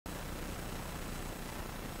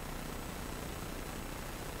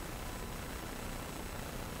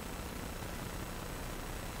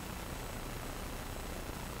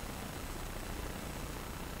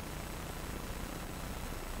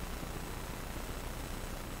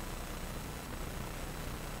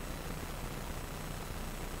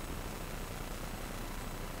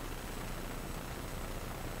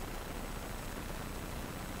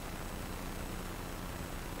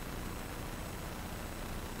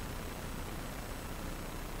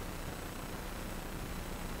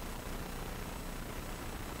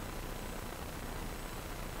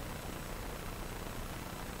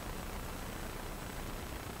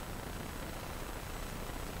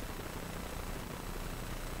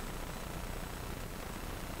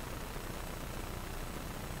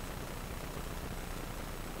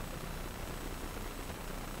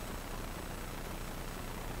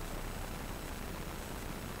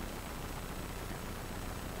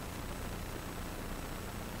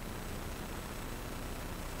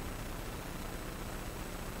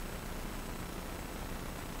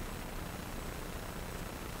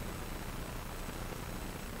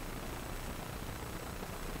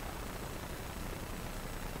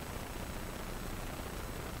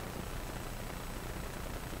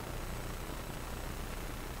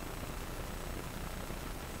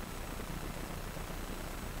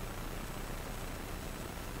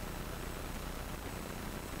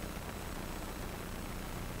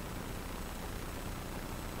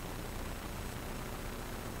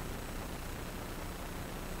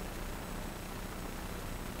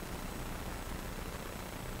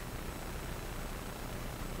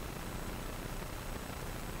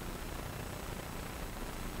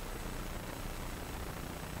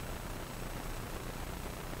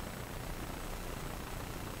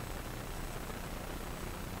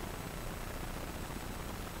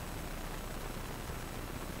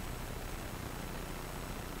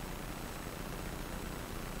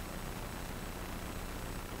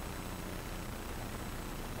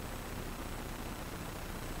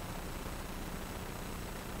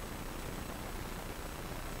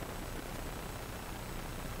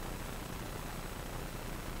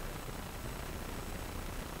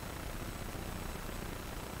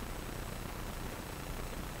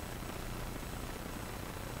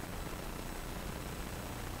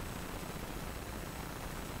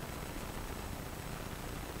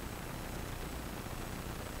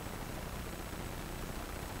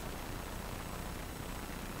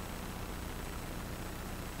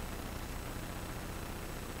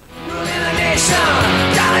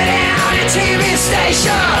TV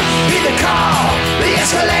station, heed the call, the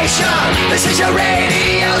escalation. This is your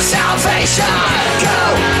radio salvation.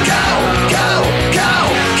 Go, go, go, go,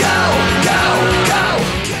 go, go, go.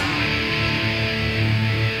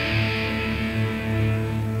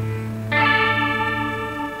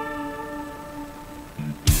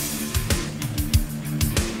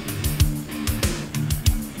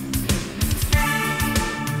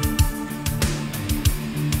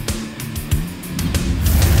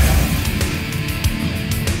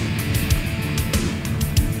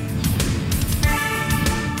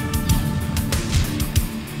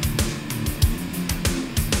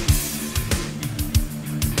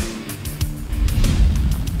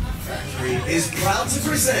 Is proud to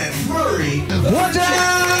present Murray. What's up?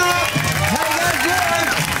 How you guys doing?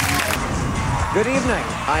 Good evening.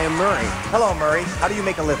 I am Murray. Hello, Murray. How do you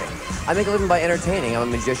make a living? I make a living by entertaining. I'm a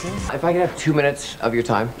magician. If I could have 2 minutes of your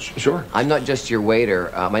time. Sure. I'm not just your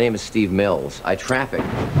waiter. My name is Steve Mills. I traffic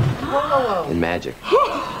in magic. Murray,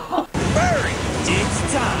 it's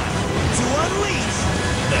time to unleash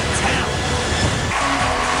the talent.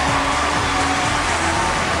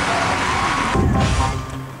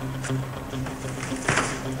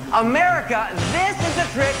 America, this is the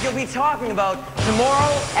trick you'll be talking about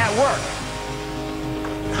tomorrow at work.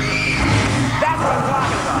 That's what I'm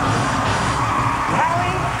talking about.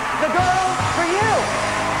 Hallie, the girl for you.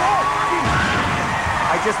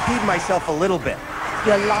 I just peed myself a little bit.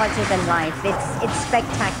 You're larger than life. It's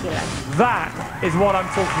spectacular. That is what I'm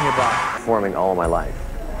talking about. Performing all my life,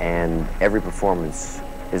 and every performance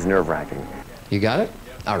is nerve-wracking. You got it?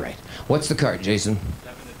 All right. What's the card, Jason?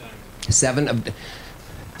 7.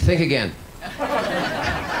 Think again.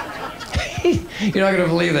 You're not gonna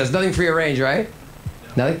believe this. Nothing prearranged, right?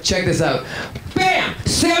 Nothing. Check this out. Bam!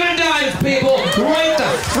 7 dimes, people. Right the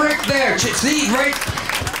frick there. See, right.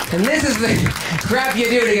 And this is the crap you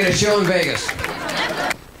do to get a show in Vegas.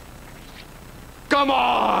 Come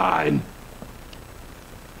on!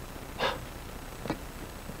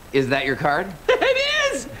 Is that your card? It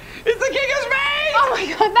is! It's the King of Spades! Oh my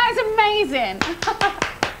God, that is amazing.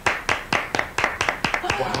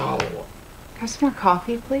 Wow. Can I have some more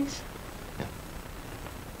coffee, please?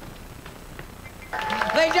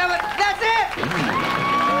 Ladies and gentlemen, that's it!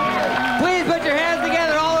 Please put your hands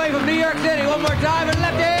together all the way from New York City. One more time, and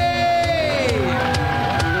lefty!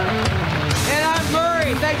 And I'm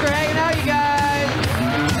Murray. Thanks for hanging out, you guys.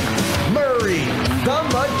 Murray, the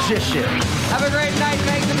magician. Have a great night.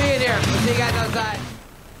 Thanks for being here. We'll see you guys outside.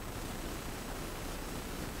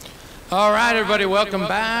 All right, everybody, welcome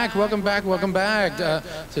back. Welcome back to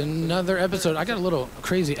another episode. I got a little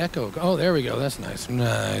crazy echo. Oh, there we go. That's nice.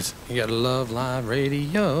 Nice. You got to love live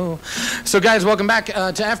radio. So, guys, welcome back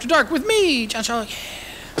to After Dark with me, John Charlotte.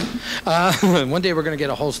 One day we're going to get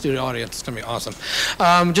a whole studio audience. It's going to be awesome.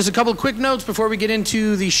 Just a couple of quick notes before we get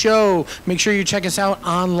into the show. Make sure you check us out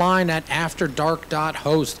online at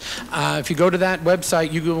afterdark.host. If you go to that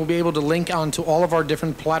website, you will be able to link onto all of our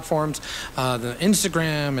different platforms, the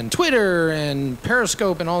Instagram and Twitter and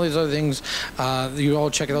Periscope and all these other things. You all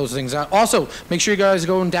check those things out. Also, make sure you guys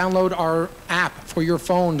go and download our app for your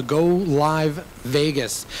phone, Go Live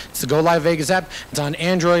Vegas. It's the Go Live Vegas app. It's on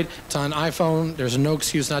Android. It's on iPhone. There's no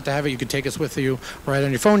excuse not to have it. You can take us with you right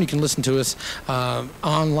on your phone. You can listen to us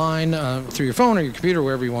online through your phone or your computer,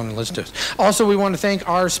 wherever you want to listen to us. Also, we want to thank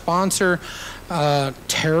our sponsor,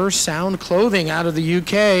 Terror Sound Clothing out of the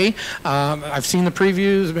UK. I've seen the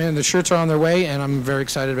previews, and the shirts are on their way, and I'm very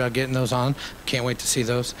excited about getting those on. Can't wait to see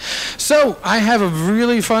those. So I have a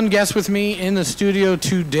really fun guest with me in the studio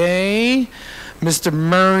today, Mr.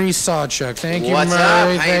 Murray Sawchuk. Thank you, What's Murray.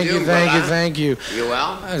 up? How Thank you you, doing, thank you, brother? thank you. You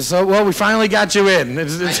well? Well, we finally got you in. I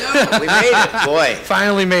know. We made it, boy.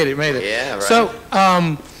 Finally made it. Yeah, right. So,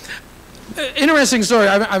 interesting story.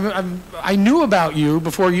 I knew about you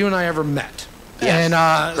before you and I ever met. Yes. And,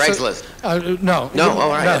 Craigslist. No. No, all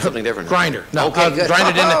right, that's something different. Grindr. No, Okay, good.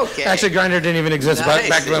 Grindr didn't. Okay. Actually, Grindr didn't even exist Nice.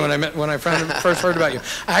 back when I first heard about you.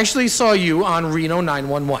 I actually saw you on Reno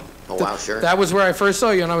 911. Oh, wow, sure. That was where I first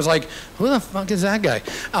saw you, and I was like, who the fuck is that guy?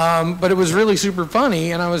 But it was really super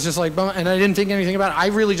funny, and I was just like, and I didn't think anything about it. I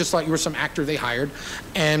really just thought you were some actor they hired,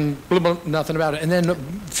 and blah, blah, nothing about it. And then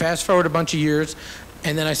fast forward a bunch of years,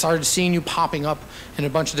 and then I started seeing you popping up in a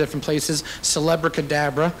bunch of different places.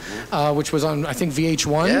 Celebricadabra, which was on, I think,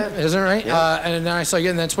 VH1, isn't it right? Yeah. And then I saw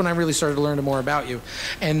you, and that's when I really started to learn more about you.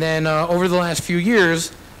 And then over the last few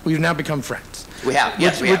years, we've now become friends. We have,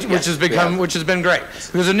 yes, which has become, which has been great.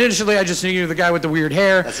 Because initially I just knew you were the guy with the weird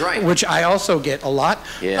hair. That's right. Which I also get a lot.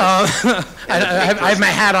 Yeah. I have my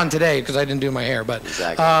hat on today because I didn't do my hair, but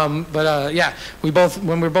exactly. Yeah,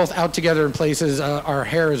 when we're both out together in places, our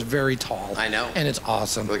hair is very tall. I know. And it's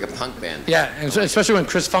awesome. We're like a punk band. Yeah, and especially when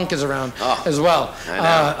Chris Funk is around as well. I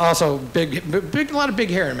know. Also, a lot of big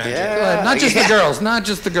hair in Magic. Yeah, not just the girls, not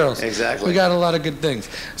just the girls. Exactly. We got a lot of good things.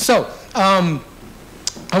 So,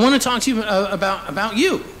 I want to talk to you about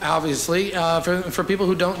you, obviously. For people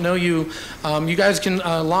who don't know you, you guys can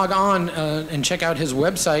log on and check out his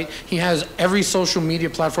website. He has every social media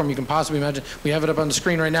platform you can possibly imagine. We have it up on the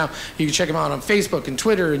screen right now. You can check him out on Facebook and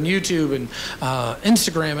Twitter and YouTube and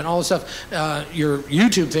Instagram and all this stuff. Your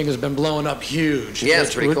YouTube thing has been blowing up huge. Yeah,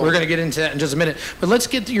 it's pretty cool. We're going to get into that in just a minute. But let's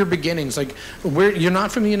get to your beginnings. Like, you're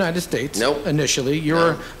not from the United States. Nope. Initially,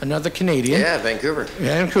 you're another Canadian. Yeah, Vancouver.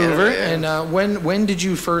 Vancouver. Yeah. And when did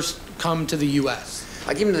you first come to the U.S.?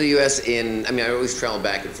 I came to the U.S. I always travel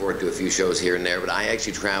back and forth to a few shows here and there, but I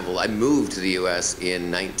actually I moved to the U.S.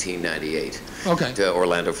 in 1998 to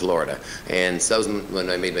Orlando, Florida. And so that was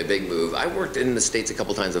when I made my big move. I worked in the States a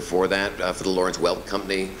couple times before that for the Lawrence Welk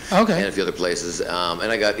Company and a few other places. And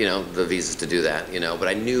I got, the visas to do that, but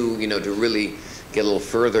I knew, to really get a little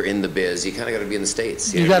further in the biz, you kind of got to be in the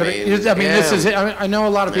States. You got to be. This is it. I know a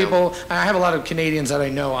lot of people. I have a lot of Canadians that I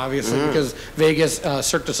know, obviously, because Vegas,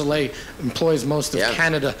 Cirque du Soleil employs most of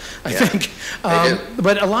Canada, I think.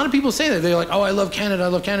 But a lot of people say that. They're like, oh, I love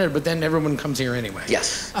Canada, but then everyone comes here anyway.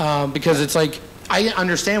 Yes. Because it's like, I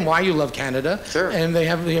understand why you love Canada. Sure. And they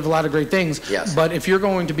have a lot of great things. Yes. But if you're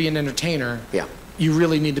going to be an entertainer, you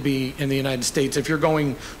really need to be in the United States if you're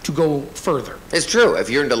going to go further. It's true.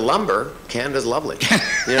 If you're into lumber, Canada's lovely.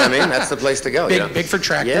 You know what I mean? That's the place to go. Big for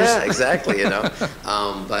tractors. Yeah, exactly.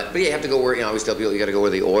 But you have to go where, I always tell people you got to go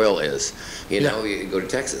where the oil is. You go to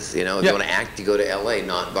Texas. If you want to act, you go to L.A.,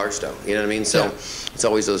 not Barstow. You know what I mean? So it's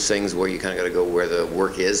always those things where you kind of got to go where the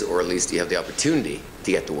work is, or at least you have the opportunity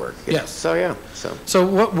to get to work. Yes. So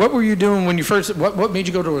what were you doing when you first? What made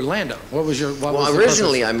you go to Orlando? What was your?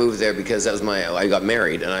 Originally I moved there because that was I got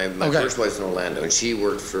married, and my first wife's in Orlando, and she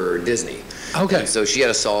worked for Disney. Okay. And so she had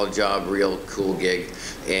a solid job, real cool gig,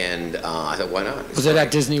 and I thought, why not? Was it at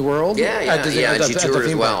Disney World? Yeah. And she toured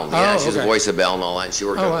as well. She was a voice of Belle and all that. And she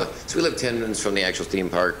worked so we lived 10 minutes from the actual theme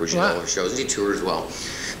park where she did all her shows, and she toured as well.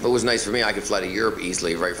 But it was nice for me. I could fly to Europe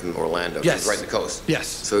easily right from Orlando. Yes. Right on the coast. Yes.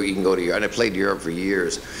 So you can go to Europe. And I played Europe for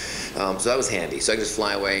years. So that was handy. So I could just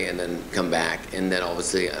fly away and then come back. And then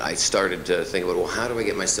obviously I started to think about, well, how do I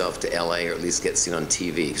get myself to LA or at least get seen on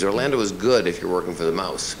TV? Because Orlando is good if you're working for the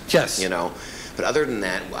mouse. Yes. But other than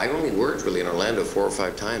that, I only worked really in Orlando 4 or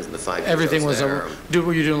 5 times in the 5 years. Everything was there.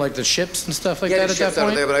 Were you doing like the ships and stuff like that at that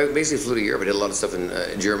point? Out there, but I basically flew to Europe. I did a lot of stuff in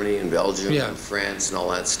Germany and Belgium Yeah. and France and all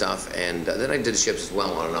that stuff. And then I did ships as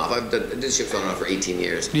well on and off. I did ships on and off for 18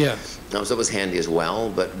 years. Yeah. So it was handy as well.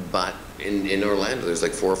 But in Orlando, there's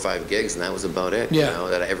like 4 or 5 gigs, and that was about it. Yeah. You know,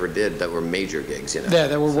 that I ever did that were major gigs. You know. Yeah,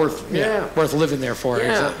 that were worth living there for.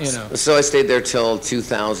 Yeah. You know. So I stayed there till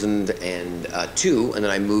 2002, and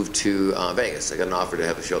then I moved to Vegas. I got an offer to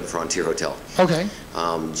have a show at the Frontier Hotel. Okay.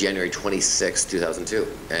 January 26, 2002.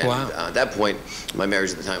 And Wow. At that point, my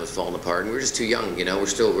marriage at the time was falling apart, and we were just too young. You know,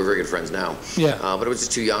 we're very good friends now. Yeah. But I was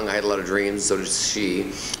just too young. I had a lot of dreams. So did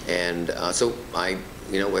she. And so I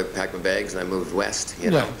packed my bags and I moved west.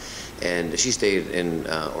 You know. Yeah. And she stayed in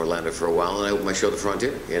Orlando for a while, and I opened my show at the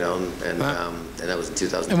Frontier, you know, and that was in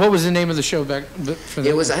 2000. And what was the name of the show back?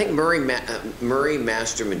 It was, I think, Murray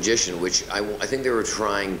Master Magician, which I think they were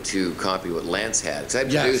trying to copy what Lance had. Because I had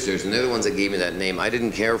producers, and they're the ones that gave me that name. I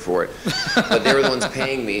didn't care for it, but they were the ones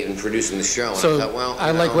paying me and producing the show. And So I thought, well, I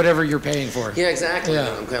like whatever you're paying for. Yeah, exactly. Yeah.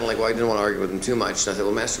 I'm kind of like, well, I didn't want to argue with them too much. So I thought,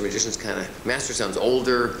 well, Master Magician's Master sounds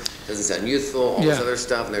older, doesn't sound youthful, all this other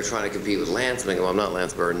stuff, and they're trying to compete with Lance. I'm like, well, I'm not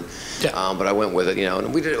Lance Burton. Yeah. But I went with it, you know, and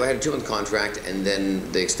I had a 2-month contract, and then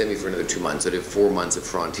they extended me for another 2 months. So I did 4 months at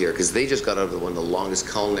Frontier, because they just got out of one of the longest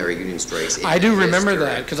culinary union strikes in I do remember history.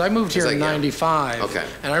 that, because I moved here in 95. Okay.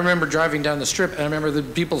 And I remember driving down the strip, and I remember the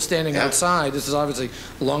people standing outside. This is obviously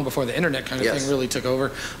long before the internet kind of thing really took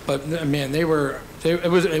over. But, man, it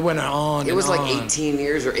went on. It was like 18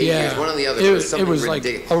 years or 8 years, one or the other. It was ridiculous. like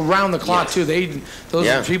around the clock, too.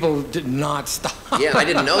 Those people did not stop. Yeah, I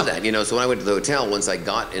didn't know that, you know. So when I went to the hotel, once I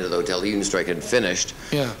got into the hotel, the union strike had finished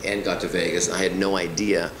and got to Vegas. I had no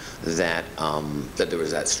idea that that there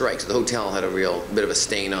was that strike. So the hotel had a real bit of a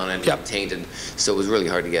stain on it, tainted. So it was really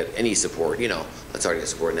hard to get any support, you know. It's hard to get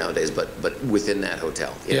support nowadays, but within that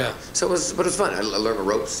hotel, you know. So it was fun. I learned the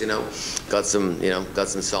ropes, you know. Got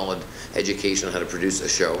some solid education on how to produce a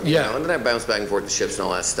show. You know? And then I bounced back and forth to ships and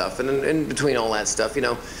all that stuff. And in between all that stuff, you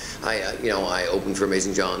know, I opened for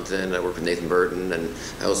Amazing Jonathan. I worked with Nathan Burton, and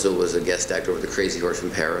I also was a guest actor with the Crazy Horse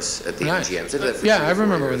from Paris at the MGM. So I did that for yeah, 3 I or 4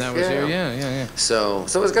 remember years. when that was here. Yeah. So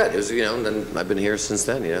it was good. It was, and then I've been here since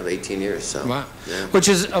then. 18 years. So wow, yeah. Which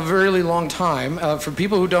is a really long time. For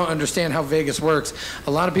people who don't understand how Vegas works,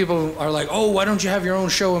 a lot of people are like, "Oh, why don't you have your own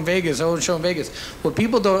show in Vegas? What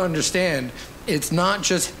people don't understand, it's not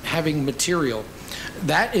just having material.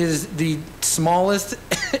 That is the smallest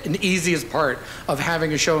and easiest part of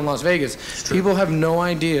having a show in Las Vegas. People have no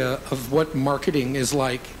idea of what marketing is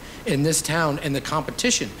like in this town and the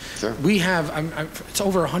competition. Sure. We have, it's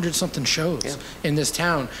over 100-something shows in this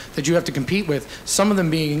town that you have to compete with. Some of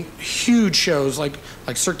them being huge shows like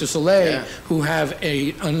Cirque du Soleil, who have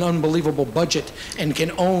an unbelievable budget and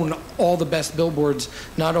can own all the best billboards,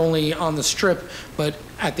 not only on the Strip, but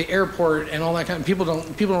at the airport and all that kind of. People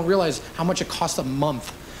don't realize how much it costs a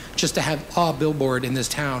month just to have a billboard in this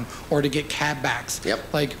town, or to get cab backs.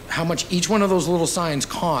 Like how much each one of those little signs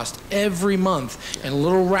cost every month, and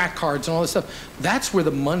little rack cards and all this stuff. That's where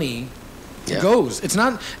the money goes. It's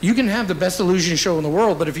not, you can have the best illusion show in the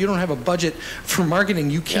world, but if you don't have a budget for marketing,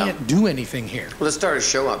 you can't do anything here. Well, to start a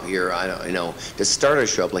show up here, to start a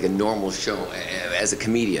show up like a normal show as a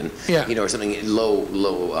comedian, or something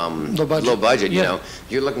low budget,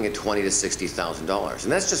 you're looking at $20,000 to $60,000,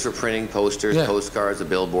 and that's just for printing posters, postcards, a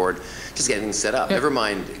billboard, just getting things set up. Never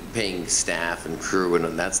mind paying staff and crew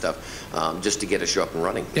and that stuff, just to get a show up and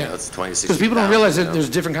running. It's $20,000 to $60,000. Because people don't realize that there's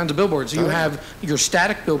different kinds of billboards. You have your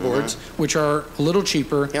static billboards, which are a little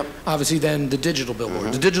cheaper, obviously, than the digital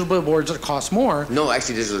billboards. The digital billboards cost more. No,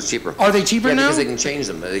 actually, digital is cheaper. Are they cheaper now? Because they can change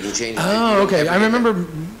them. They can change. Oh, okay. I remember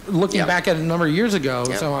looking back at a number of years ago,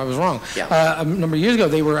 so I was wrong. A number of years ago,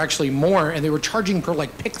 they were actually more, and they were charging per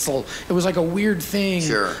pixel. It was like a weird thing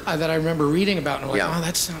that I remember reading about, and I'm like, oh,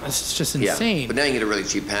 that's just insane. But now you get a really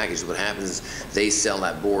cheap package. What happens is they sell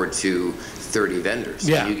that board to 30 vendors,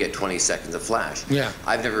 and you get 20 seconds of flash.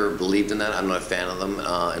 I've never believed in that. I'm not a fan of them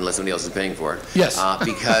unless somebody else is paying for it.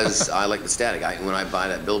 Because I like the static. When I buy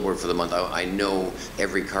that billboard for the month, I know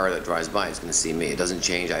every car that drives by is going to see me. It doesn't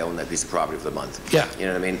change. I own that piece of property for the month. You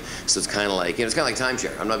know what I mean? So it's kind of like, it's kind of like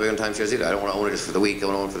timeshare. I'm not big on timeshares either. I don't want to own it just for the week. I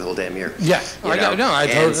want to own it for the whole damn year.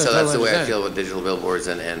 And so that's the way I feel with digital billboards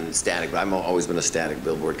and static. But I've always been a static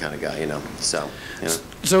billboard kind of guy,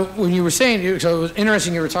 So when you were saying, so it was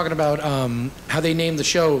interesting you were talking about how they named the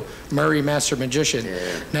show Murray Master Magician.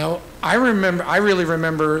 Now, I really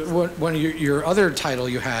remember one of your other title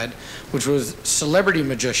you had, which was Celebrity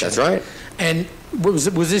Magician. That's right. And was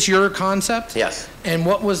this your concept? Yes. And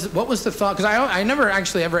what was the thought? Because I never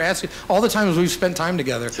actually ever asked you, all the times we've spent time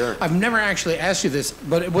together, I've never actually asked you this,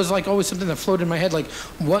 but it was always something that floated in my head,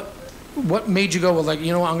 what made you go, I'm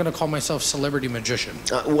going to call myself Celebrity Magician?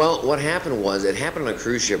 Well, what happened was, it happened on a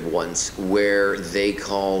cruise ship once where they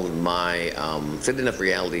called my, fit enough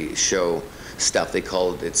reality show stuff, they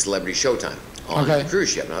called it Celebrity Showtime on the cruise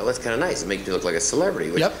ship. Now, that's kind of nice. It makes me look like a celebrity,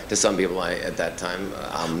 which to some people at that time,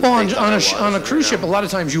 on a cruise ship, a lot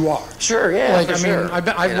of times you are. Sure, yeah,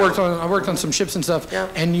 I've worked on some ships and stuff,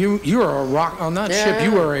 and you are a rock, on that ship,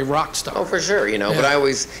 you are a rock star. Oh, for sure, but I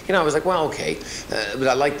always, I was like, well, okay, but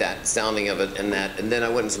I like that sounding of it and then I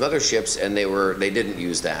went on some other ships and they didn't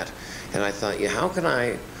use that, and I thought, how can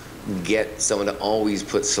I get someone to always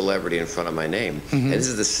put celebrity in front of my name? And this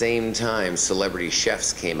is the same time celebrity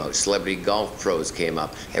chefs came out, celebrity golf pros came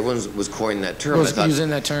up. Everyone was coining that term.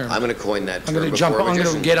 Using that term. I'm going to coin that term. I'm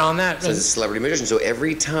going to get on that. So it's a celebrity magician. So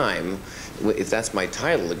every time, if that's my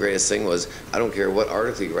title, the greatest thing was, I don't care what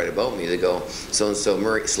article you write about me, they go, so-and-so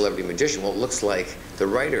Murray, celebrity magician. Well, it looks like the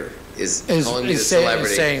writer is calling me the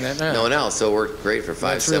celebrity. Saying that, no one else. So it worked great for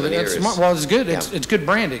 5-7 years. Smart. Well, it's good. It's good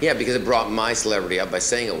branding. Yeah, because it brought my celebrity up by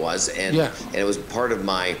saying it was, and it was part of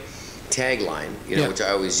my tagline, which I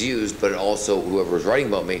always used, but also whoever was writing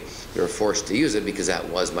about me, they were forced to use it because that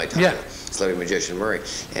was my title, Celebrity Magician Murray.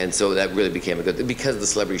 And so that really became a good, because of the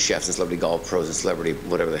celebrity chefs and celebrity golf pros and celebrity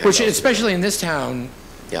whatever the heck. Which, especially in this town,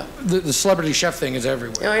 the celebrity chef thing is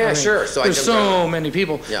everywhere. Oh, yeah, sure. So there's so many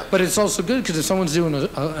people. But it's also good because if someone's doing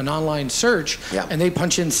an online search and they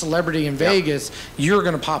punch in celebrity in Vegas, you're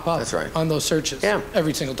going to pop up on those searches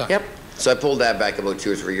every single time. So I pulled that back about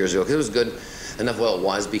 2 or 3 years ago because it was good enough. Well, it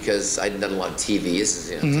was because I'd done a lot of TV. This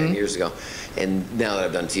is 10 years ago. And now that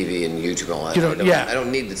I've done TV and YouTube and all that, I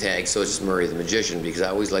don't need the tag, so it's just Murray the Magician, because I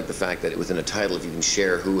always like the fact that within a title, if you can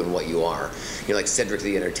share who and what you are, like Cedric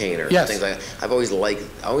the Entertainer, things like that. I always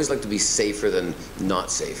like to be safer than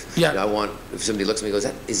not safe. I want, if somebody looks at me and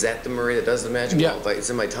goes, is that the Murray that does the magic? Well, if it's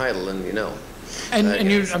in my title, then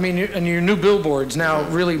And your new billboards now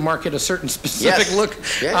really market a certain specific look,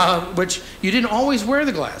 which you didn't always wear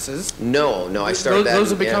the glasses. No, I started that. Those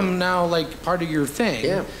have become now like part of your thing.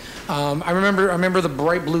 Yeah. I remember the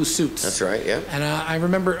bright blue suits. That's right. Yeah. And I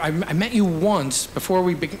remember I met you once before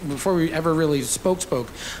we ever really spoke.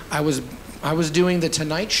 I was doing the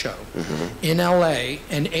Tonight Show in LA,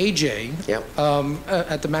 and AJ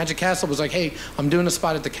at the Magic Castle was like, "Hey, I'm doing a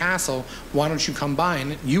spot at the castle. Why don't you come by?"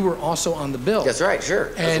 And you were also on the bill. That's right,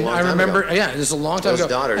 sure. And I remember, this is a long time ago.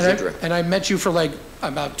 Daughters, and I met you for like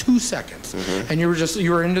about 2 seconds, and you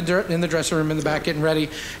were in the dressing room in the back getting ready,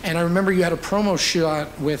 and I remember you had a promo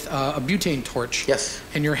shot with a butane torch. Yes.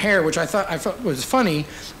 And your hair, which I thought was funny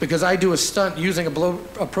because I do a stunt using a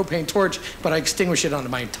propane torch, but I extinguish it onto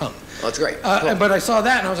my tongue. Oh, that's great. Cool. But I saw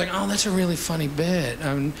that and I was like, oh, that's a really funny bit.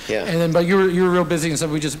 And then, you were real busy and so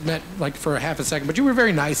we just met like for a half a second. But you were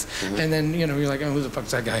very nice. And then you're like, oh, who the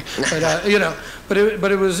fuck's that guy? But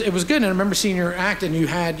but it was good. And I remember seeing your act, and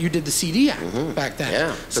you did the CD act back then.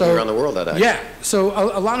 Yeah. So we were around the world that act. Yeah. So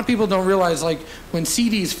a lot of people don't realize, like, when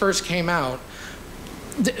CDs first came out,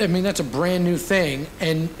 I mean, that's a brand new thing,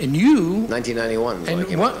 and you 1991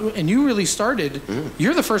 and you really started.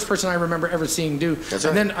 You're the first person I remember ever seeing do. That's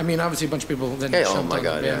and right. then I mean, obviously a bunch of people then oh jumped my on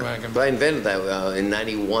God, the bandwagon. yeah. But I invented that in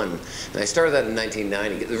 '91, and I started that in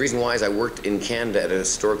 1990. The reason why is I worked in Canada at a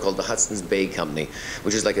store called the Hudson's Bay Company,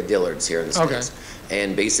 which is like a Dillard's here in the States.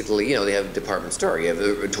 And basically, they have a department store. You have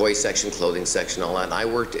a toy section, clothing section, all that. And I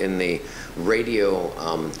worked in the radio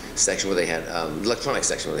section where they had electronic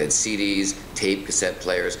section where they had CDs, tape, cassette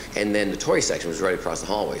players, and then the toy section was right across the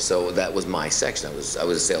hallway. So that was my section. I was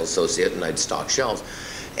a sales associate, and I'd stock shelves.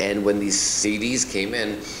 And when these CDs came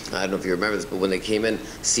in, I don't know if you remember this, but when they came in,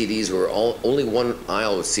 CDs were only one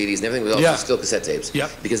aisle with CDs, and everything was also still cassette tapes. Yep.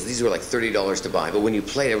 Because these were like $30 to buy. But when you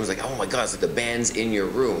played, everyone's like, oh my God, it's like the band's in your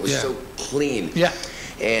room. It was so clean. Yeah.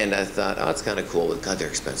 And I thought, oh, it's kind of cool. God, they're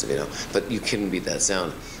expensive, But you couldn't beat that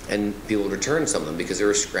sound. And people would return some of them because they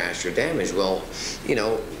were scratched or damaged. Well,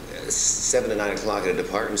 7 to 9 o'clock at a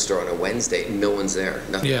department store on a Wednesday, no one's there.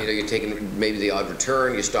 Nothing. Yeah. You're taking maybe the odd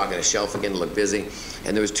return, you're stocking a shelf again to look busy,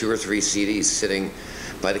 and there was 2 or 3 CDs sitting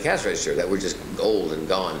by the cash register that were just old and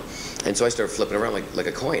gone. And so I started flipping around like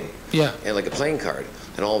a coin. Yeah. And like a playing card.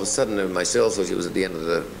 And all of a sudden, my sales associate was at the end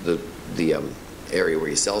of the area where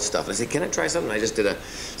you sell stuff, and I said, "Can I try something?" I just did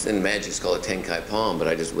in Magic it's called a Tenkai palm, but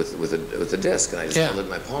I just with a disc, and I just held it in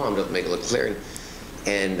my palm to make it look clear.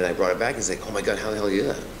 And I brought it back and said, "Oh my God, how the hell do you do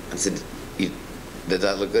that?" I said, "Did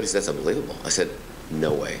that look good?" He said, "That's unbelievable." I said,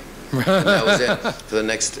 "No way." And that was it. For the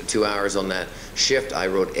next 2 hours on that shift, I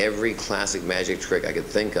wrote every classic Magic trick I could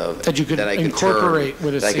think of that I could incorporate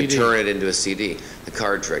with a CD. I could turn it into a CD. The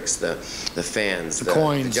card tricks, the fans, the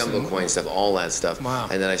coins, the jumbo coin stuff, all that stuff. Wow.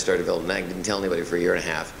 And then I started developing that. I didn't tell anybody for a year and a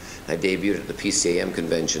half. I debuted at the PCAM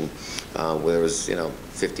convention where there was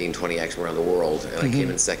 15, 20 acts around the world, and I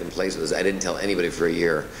came in second place with this. I didn't tell anybody for a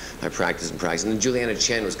year. I practiced and practiced. And then Juliana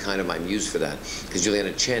Chen was kind of my muse for that, because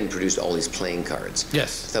Juliana Chen produced all these playing cards.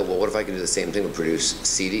 Yes. I thought, well, what if I could do the same thing but produce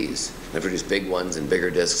CDs? And I produced big ones and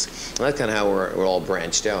bigger discs. And that's kind of how we're all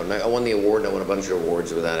branched out. And I won the award, and I won a bunch of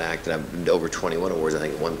awards with that act, and I've over 21 awards, I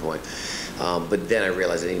think, at one point. But then I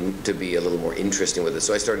realized I needed to be a little more interesting with it.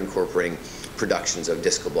 So I started incorporating productions of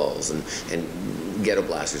disco balls and ghetto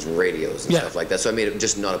blasters and radios and stuff like that. So I made it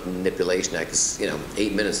just not a manipulation act, because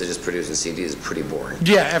 8 minutes of just producing CDs is pretty boring.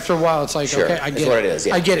 Yeah, after a while it's like, okay, I get it. That's what it is.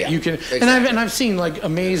 Yeah. I get it. Yeah. You can, Exactly. and I've seen like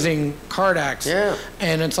amazing card acts. Yeah.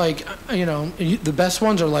 And it's like, the best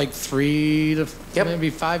ones are like 3 to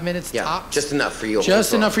maybe 5 minutes tops. Just enough for you.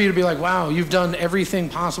 Just enough for you to be like, wow, you've done everything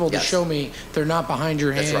possible to show me they're not behind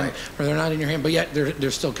your hand or they're not in your hand, but yet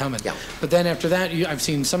they're still coming. Yeah. But then after that, I've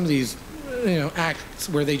seen some of these acts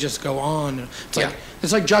where they just go on.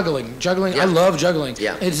 It's like juggling. I love juggling.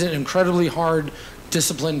 Yeah. It's an incredibly hard,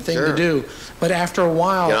 disciplined thing to do. But after a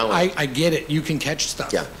while, I get it. You can catch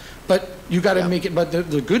stuff. Yeah. But you got to make it. But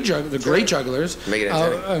the great jugglers, make it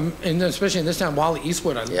entertaining. and especially in this town, Wally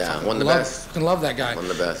Eastwood. One of the best. I love that guy. One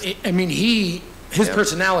of the best. I mean, his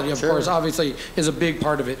personality, of course, obviously, is a big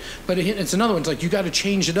part of it. But it's another one. It's like you got to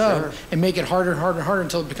change it up and make it harder and harder and harder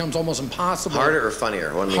until it becomes almost impossible. Harder or funnier?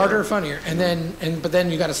 Harder or funnier, but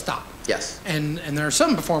then you got to stop. Yes. And there are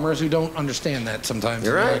some performers who don't understand that sometimes.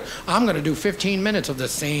 You're right. Like, I'm going to do 15 minutes of the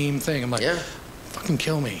same thing. I'm like, fucking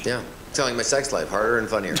kill me. Yeah. Telling my sex life, harder and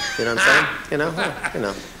funnier. You know what I'm saying?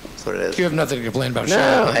 That's what it is. You have nothing to complain about.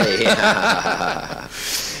 No. Hey.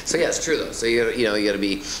 So it's true though. So you got to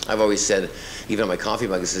be. I've always said, even on my coffee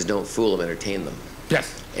mug, it says, "Don't fool them, entertain them."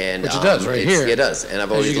 Yes. And, which it does right here. It does, and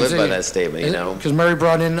I've always lived by that statement, you know. Because Murray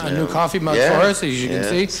brought in a new coffee mug for us, as you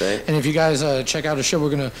can see. And if you guys check out the show, we're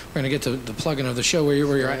gonna get to the plug-in of the show where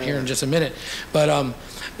you're at here in just a minute. But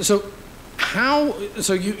so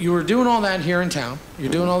you were doing all that here in town.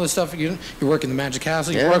 You're doing all this stuff. You work in the Magic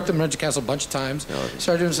Castle. You worked in the Magic Castle a bunch of times.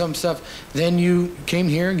 Started doing some stuff. Then you came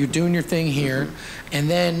here. You're doing your thing here. And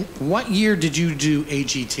then what year did you do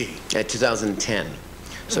AGT? At 2010.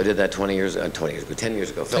 So I did that 10 years ago.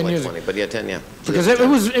 Felt like 20, but yeah, 10, yeah. Because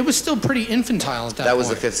it was still pretty infantile at that point. That was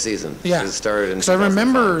the 5th season. Yeah. It started in 2005. So I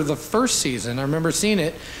remember the first season. I remember seeing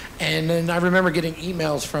it. And then I remember getting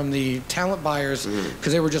emails from the talent buyers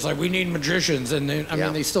because they were just like, we need magicians. And I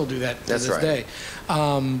mean, they still do that to this day.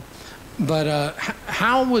 But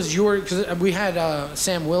how was because we had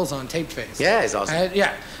Sam Wills on Tape Face. Yeah, he's awesome.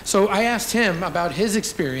 So I asked him about his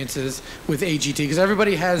experiences with AGT because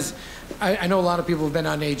everybody has, I know a lot of people have been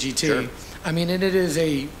on AGT. Sure. I mean, and it is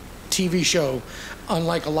a TV show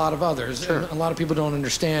unlike a lot of others. Sure. And a lot of people don't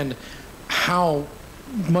understand how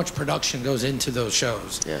much production goes into those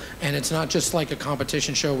shows. Yeah. And it's not just like a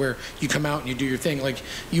competition show where you come out and you do your thing. Like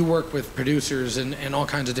you work with producers and all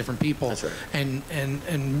kinds of different people. That's right.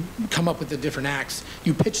 And come up with the different acts.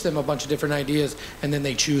 You pitch them a bunch of different ideas and then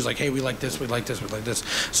they choose like, hey, we like this, we like this, we like this.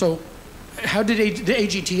 So how did the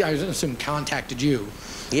AGT, I assume, contacted you?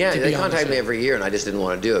 Yeah, they contact me every year and I just didn't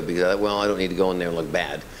want to do it because, I don't need to go in there and look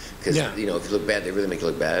bad. Because, if you look bad, they really make you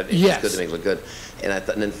look bad. If it's good, they make you look good. And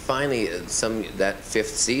and then finally, that 5th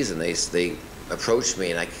season, they approached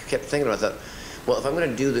me, and I kept thinking about it. I thought, well, if I'm going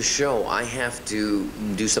to do the show, I have to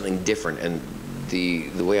do something different. And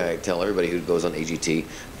the way I tell everybody who goes on AGT,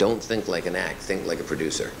 don't think like an act, think like a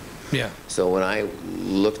producer. Yeah. So when I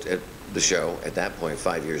looked at the show at that point,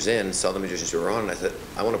 5 years in, saw the magicians who were on, and I thought,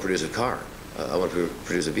 I want to produce a car. I want to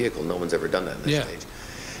produce a vehicle. No one's ever done that in this stage.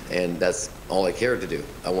 And that's all I cared to do.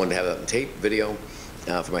 I wanted to have that on tape, video,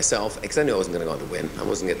 for myself, because I knew I wasn't going to go on to win. I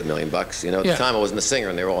wasn't getting $1 million. At the time, I wasn't a singer,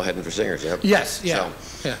 and they were all heading for singers. Yes, yeah.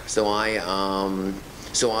 So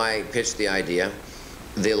I pitched the idea.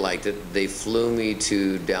 They liked it. They flew me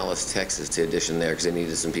to Dallas, Texas to audition there because they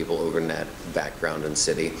needed some people over in that background and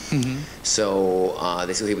city. So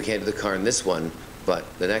they said, hey, we can't do the car in this one, but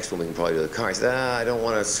the next one we can probably do the car. I said, I don't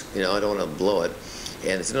want to blow it.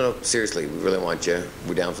 And they said, no, seriously, we really want you.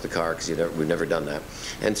 We're down for the car because we've never done that.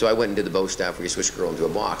 And so I went and did the Bo Staff where you switch girl into a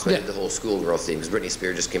box. I did the whole schoolgirl theme because Britney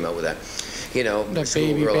Spears just came out with that,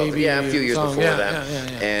 schoolgirl. A few years before that.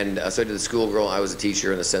 And so I did the schoolgirl. I was a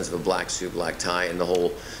teacher in the sense of a black suit, black tie, and the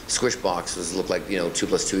whole squish box looked like 2 +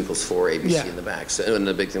 2 = 4 ABC in the back. So, and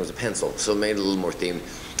the big thing was a pencil. So it made it a little more themed.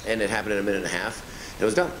 And it happened in a minute and a half. And it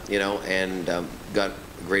was done, and got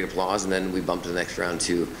great applause. And then we bumped to the next round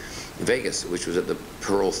to Vegas, which was at the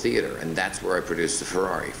Pearl Theater, and that's where I produced the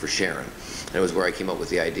Ferrari for Sharon. And it was where I came up with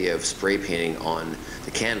the idea of spray painting on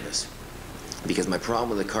the canvas. Because my problem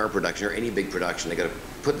with the car production, or any big production, they got to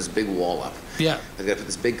put this big wall up. Yeah. They got to put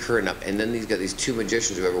this big curtain up, and then got these 2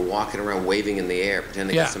 magicians who are walking around waving in the air,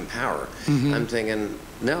 pretending they got some power. I'm thinking,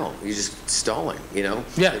 no, you're just stalling, Yeah.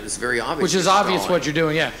 It's very obvious. Which is obvious what you're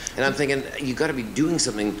doing, And I'm thinking, you got to be doing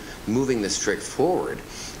something, moving this trick forward.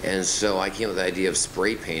 And so I came up with the idea of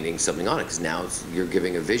spray painting something on it, because now you're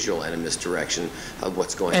giving a visual and a misdirection of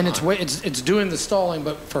what's going on. And it's doing the stalling,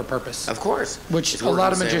 but for a purpose. Of course. Which a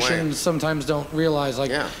lot of magicians sometimes don't realize.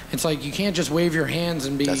 It's like you can't just wave your hands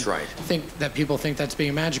and think that people think that's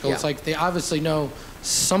being magical. It's like they obviously know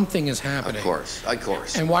something is happening. Of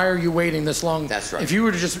course. And why are you waiting this long? That's right. If you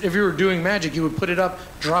were doing magic, you would put it up,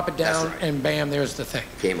 drop it down, and bam, there's the thing.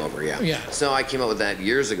 Game over, Yeah. So I came up with that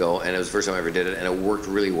years ago, and it was the first time I ever did it, and it worked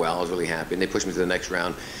really well. I was really happy, and they pushed me to the next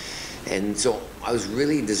round. And so I was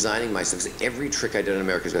really designing myself, because every trick I did on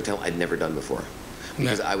America's Got Talent, I'd never done before.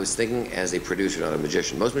 Because I was thinking as a producer, not a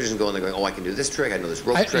magician. Most magicians go in there going, oh, I can do this trick, I know this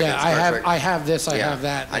rope trick. I have this, I have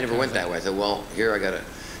that. I never went that way. I thought, well, here I got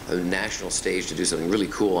a national stage to do something really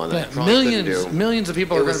cool on that. Millions of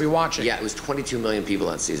people are going to be watching. Yeah, it was 22 million people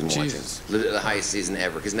that season watching. The highest season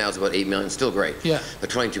ever, because now it's about 8 million, still great. Yeah. But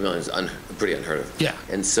 22 million is pretty unheard of. Yeah.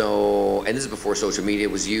 And so, and this is before social media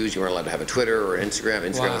was used. You weren't allowed to have a Twitter or an Instagram.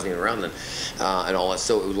 Instagram wasn't even around then, and all that.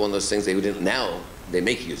 So it was one of those things they didn't, now they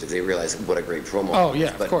make use of. They realize what a great promo. Oh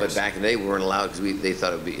yeah, but, of course. But back in the day, we weren't allowed because they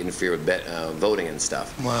thought it would interfere with voting and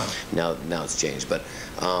stuff. Wow. Now it's changed. But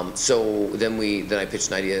so then I pitched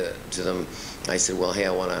an idea to them. I said, well, hey,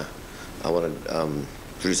 I want to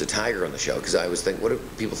produce a tiger on the show, because I was thinking, what do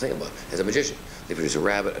people think about as a magician? They produce a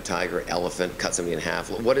rabbit, a tiger, elephant, cut somebody in half.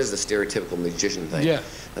 What is the stereotypical magician thing? Yeah.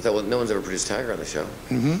 I thought, well, no one's ever produced a tiger on the show.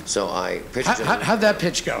 So I pitched it. How'd that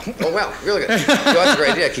pitch go? Oh, wow, really good. So that's a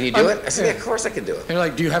great idea. Can you do it? I said, yeah, of course I can do it. They're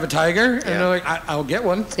like, do you have a tiger? And they're like, I'll get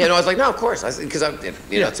one. Yeah, no, I was like, no, of course. Because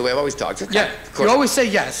that's the way I've always talked. Yeah, of course. you always say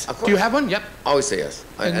yes. Of course. Do you have one? Yep. Always say yes.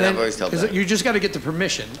 And I've always told that. You just got to get the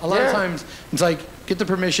permission. A lot of times, it's like, get the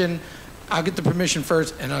permission. I'll get the permission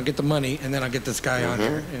first, and I'll get the money, and then I'll get this guy on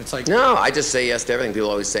here. And it's like, no, I just say yes to everything. People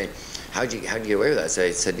always say, how'd you get away with that?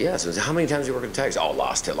 I said yes. I said, how many times do you work with tigers? Oh,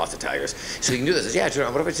 lots of tigers. So you can do this. I said, yeah,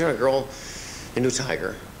 what if I turn a girl into a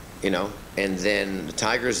tiger? And then the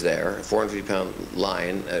tiger's there, a 450-pound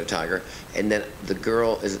lion, tiger, and then the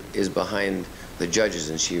girl is behind the judges,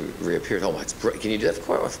 and she reappears. Oh, can you do that? Of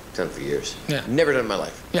course, I've done it for years. Yeah. Never done it in my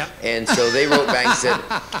life. Yeah. And so they wrote back and said,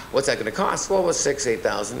 what's that going to cost? Well, it was $6,000,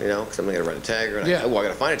 $8,000, because I'm going to rent a tiger. And I got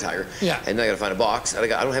to find a tiger. Yeah. And then I got to find a box.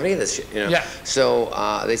 And I don't have any of this shit, Yeah.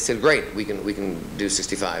 So they said, great, we can do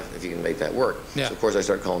 65 if you can make that work. Yeah. So of course I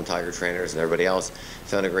started calling tiger trainers and everybody else.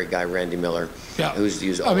 Found a great guy, Randy Miller, who's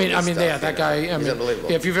used all this stuff. That guy. He's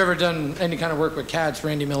unbelievable. If you've ever done any kind of work with cats,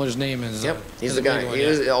 Randy Miller's name is. Yep. He's the guy. He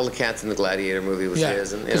was all the cats in the Gladiator movie was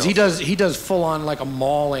his. Because he does full on like a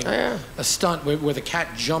mauling, a stunt where the cat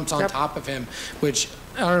jumps on top of him, which.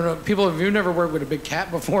 I don't know, people, if you've never worked with a big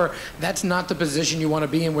cat before, that's not the position you want to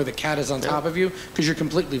be in where the cat is on top of you, because you're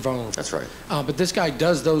completely vulnerable. That's right. But this guy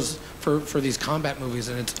does those for these combat movies,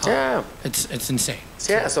 and it's insane.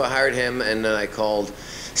 Yeah, so I hired him, and then I called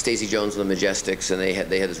Stacey Jones from the Majestics, and they had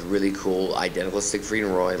this really cool identical Siegfried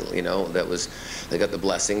and Roy, they got the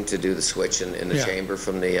blessing to do the switch in the chamber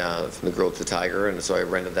from the girl to the tiger, and so I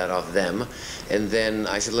rented that off them. And then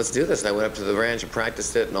I said, let's do this. And I went up to the ranch and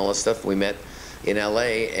practiced it and all this stuff. We met in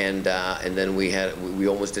LA, and then we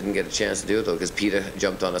almost didn't get a chance to do it though, because PETA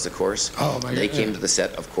jumped on us, of course. Oh my God! They came to the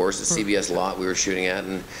set, of course, the CBS lot we were shooting at,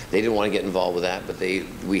 and they didn't want to get involved with that, but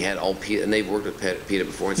we had all PETA, and they've worked with PETA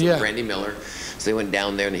before, and so Randy Miller. So they went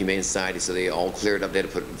down there in the Humane Society, so they all cleared up. They had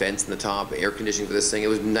to put vents in the top, air conditioning for this thing. It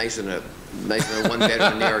was nicer than a one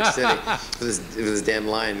bedroom in New York City for this damn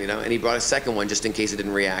lion, And he brought a second one just in case it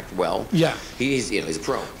didn't react well. Yeah. He's a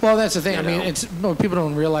pro. Well, that's the thing. I mean, people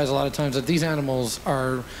don't realize a lot of times that these animals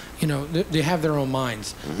are, they have their own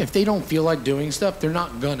minds. If they don't feel like doing stuff, they're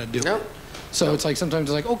not gonna do it. So it's like sometimes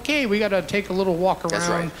it's like, okay, we got to take a little walk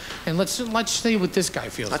around, and let's see what this guy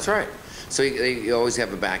feels. That's right. So you always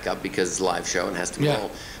have a backup because it's a live show and has to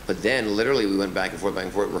roll. But then literally we went back and forth.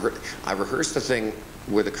 I rehearsed the thing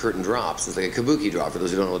where the curtain drops. It's like a kabuki drop. For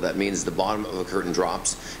those who don't know what that means, the bottom of a curtain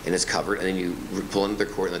drops and it's covered, and then you pull into the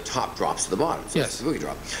cord and the top drops to the bottom. So it's a kabuki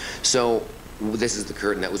drop. So this is the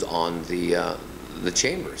curtain that was on the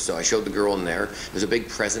chamber. So I showed the girl in there. There's a big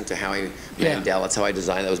present to Howie Mandel. That's how I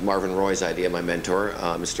designed it. That was Marvin Roy's idea, my mentor,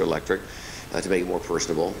 Mr. Electric. To make it more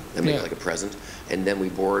personable and make it like a present. And then we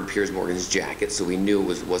borrowed Piers Morgan's jacket, so we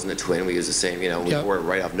knew it wasn't a twin. We used the same, we wore it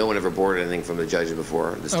right off. No one ever borrowed anything from the judges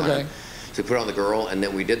before this time. So we put it on the girl, and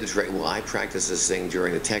then we did the trick. Well, I practiced this thing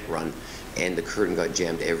during the tech run, and the curtain got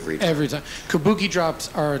jammed every time. Every time. Kabuki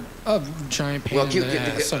drops are a giant pain in the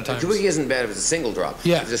ass sometimes. Kabuki isn't bad if it's a single drop.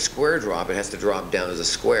 Yeah. If it's a square drop, it has to drop down as a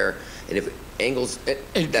square, and if it angles, that's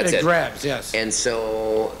it. It grabs, yes. And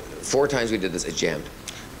so 4 times we did this, it jammed.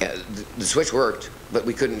 The switch worked, but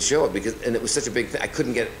we couldn't show it and it was such a big thing. I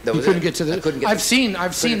couldn't get. I've seen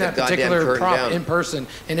that particular prop in person,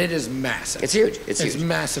 and it is massive. It's huge. It's huge.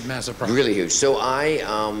 Massive prop. Really huge. So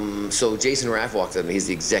so Jason Raff walked up, and he's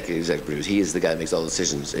the executive producer. He is the guy that makes all the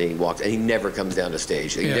decisions. And he walked, and he never comes down to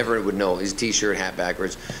stage. He never would know. His T-shirt, hat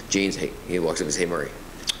backwards, jeans. He walks up and says, "Hey Murray,"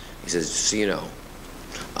 he says, "Just so you know,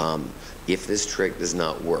 if this trick does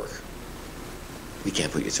not work, we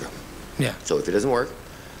can't put you through." Yeah. So if it doesn't work,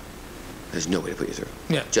 there's no way to put you through.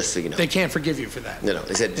 Yeah. Just so you know. They can't forgive you for that. No.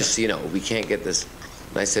 They said, just so you know, we can't get this.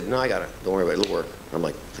 And I said, no, I got it. Don't worry about it. It'll work. I'm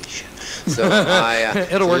like, please shit. So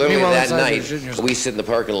it'll work. Literally that night, we sit in the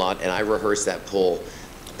parking lot, and I rehearsed that pull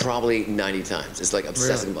probably 90 times. It's like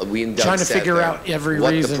obsessive. Really? We trying to figure out every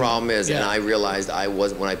what reason. The problem is, and I realized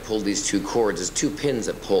when I pulled these 2 cords, there's 2 pins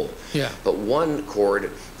that pull. Yeah. But one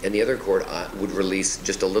cord and the other cord would release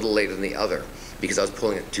just a little later than the other, because I was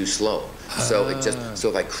pulling it too slow. So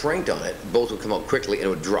if I cranked on it, both would come out quickly and it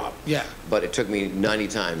would drop. Yeah. But it took me 90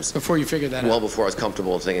 times. Before you figured that out. Well, before I was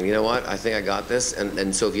comfortable thinking, you know what, I think I got this.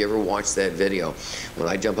 And so if you ever watch that video, when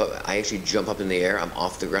I jump up, I actually jump up in the air, I'm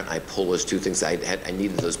off the ground, I pull those 2 things. I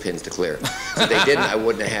needed those pins to clear. So if they didn't, I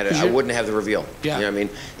wouldn't have had it. I wouldn't have the reveal. Yeah. You know what I mean?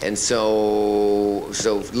 And so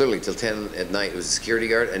literally till 10 at night, it was a security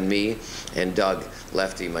guard and me and Doug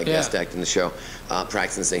Lefty, my guest act in the show,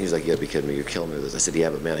 practicing this thing. He was like, you gotta be kidding me, you're killing me this. I said, yeah,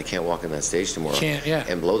 but man, I can't walk on that stage tomorrow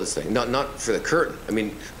and blow this thing. Not for the curtain. I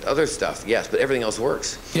mean, other stuff, yes, but everything else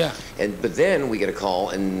works. Yeah. But then we get a call,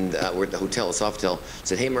 and we're at the hotel, the Sofitel.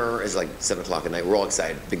 Said, hey, Murr, it's like 7 o'clock at night. We're all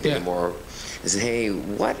excited. Big day tomorrow. I said, hey,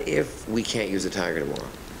 what if we can't use the Tiger tomorrow?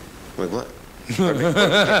 I'm like, what?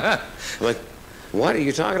 I'm like, what are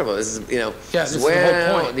you talking about? This is, this is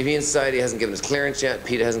the whole point. The Humane Society hasn't given us clearance yet.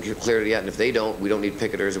 PETA hasn't cleared it yet. And if they don't, we don't need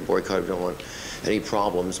picketers or boycott. We don't want any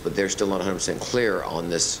problems. But they're still not 100% clear on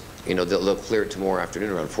this. They'll clear it tomorrow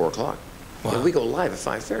afternoon around 4 o'clock. Wow. And we go live at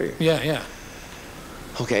 5:30. Yeah.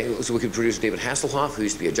 Okay, so we could produce David Hasselhoff, who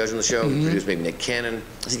used to be a judge on the show. We could produce maybe Nick Cannon.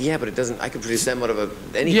 I said, yeah, but it doesn't. I could produce them out of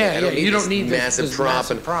anything. You don't need massive this prop.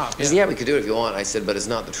 Massive prop. He said, yeah, we could do it if you want. I said, but it's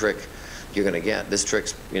not the trick you're gonna get. This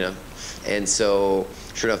trick's, And so,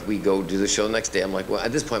 sure enough, we go do the show the next day. I'm like, well,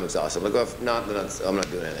 at this point, I'm exhausted. I'm like, well, I'm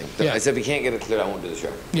not doing anything. But I said, if we can't get it cleared, I won't do the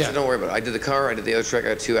show. Yeah. So don't worry about it. I did the car. I did the other trick. I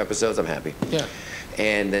got 2 episodes. I'm happy. Yeah.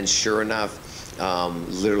 And then, sure enough,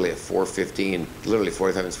 literally at 4:15, literally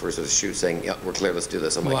 45 minutes before the shoot, saying, yeah, we're clear. Let's do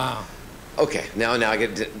this. I'm like, wow. Okay, now I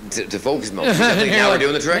get to focus mode. Now we're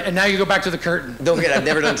doing the trick. And now you go back to the curtain. Don't forget, I've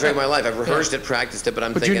never done a trick in my life. I've rehearsed it, practiced it, but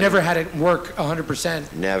I'm thinking. But you never had it work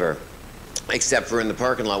 100%. Never. Except for in the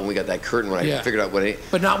parking lot when we got that curtain when I figured out what it.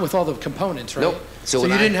 But not with all the components, right? Nope. So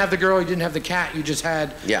you didn't have the girl, you didn't have the cat, you just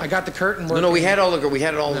had. Yeah. I got the curtain working. No, we had all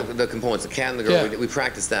the components, the cat and the girl. We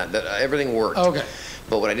practiced that. Everything worked. Okay.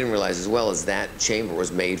 But what I didn't realize as well is that chamber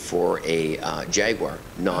was made for a jaguar,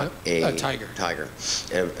 not a tiger.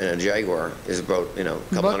 And a jaguar is about a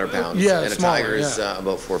couple hundred pounds. Yeah, and a smaller, tiger is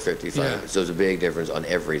about 450, 500. So there's a big difference on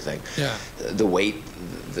everything. Yeah. The weight,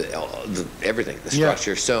 everything, the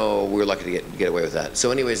structure. So we were lucky to get away with that.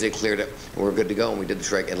 So anyways, they cleared it, and we're good to go, and we did the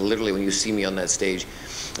trick. And literally, when you see me on that stage,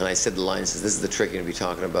 and I said the line, says, this is the trick you're going to be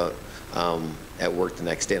talking about at work the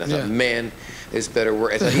next day. And I thought, man, this better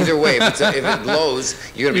work. I thought, either way, if it blows,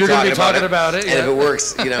 you're going to be talking about it. And if it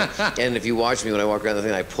works, and if you watch me when I walk around the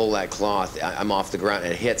thing, I pull that cloth, I'm off the ground,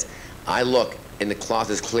 and it hits. I look, and the cloth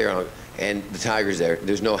is clear, and the tiger's there.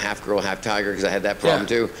 There's no half girl, half tiger, because I had that problem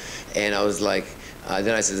too. And I was like,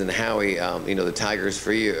 then I says, and Howie, the tiger's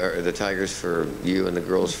for you, or the tiger's for you, and the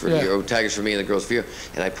girl's for you, or tiger's for me, and the girl's for you.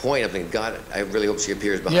 And I point, I'm thinking, God, I really hope she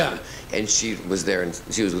appears behind me. And she was there, and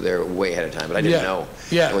she was there way ahead of time, but I didn't know.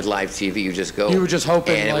 Yeah. And with live TV, you just go. You were just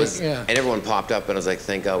hoping, and and everyone popped up, and I was like,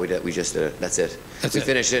 thank God we just did it. That's it. We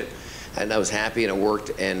finished it, and I was happy, and it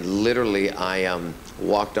worked. And literally, I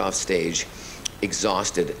walked off stage,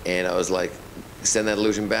 exhausted, and I was like, send that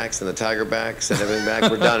illusion back, send the tiger back, send everything back.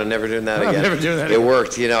 We're done. I'm never doing that again. I'm never doing that It again.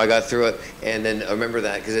 worked. I got through it. And then I remember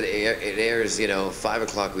that because it airs, 5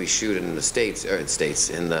 o'clock we shoot in the States,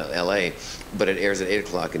 in the LA, but it airs at 8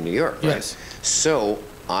 o'clock in New York. Right? Yes. So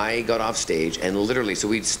I got off stage, and literally, so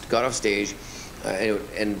we got off stage,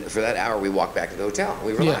 and for that hour we walked back to the hotel.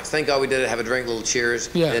 We relaxed. Thank God we did it. Have a drink, a little cheers.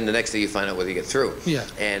 And then the next day you find out whether you get through. Yeah.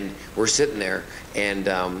 And we're sitting there, and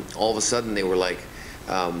all of a sudden they were like,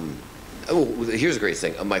 oh, here's a great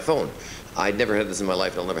thing. On my phone, I'd never had this in my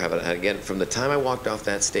life, and I'll never have it again. From the time I walked off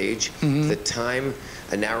that stage, the time,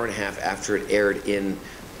 an hour and a half after it aired in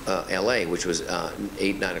LA, which was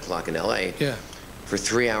 8, 9 o'clock in LA, for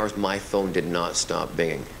 3 hours, my phone did not stop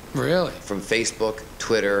binging. Really? From Facebook,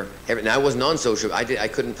 Twitter, everything. Now I wasn't on social. I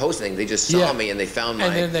couldn't post anything. They just saw me and they found my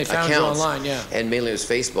accounts. And then they found you online, And mainly it was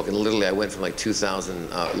Facebook. And literally I went from like 2,000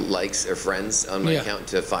 likes or friends on my account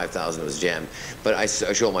to 5,000. It was jammed. But I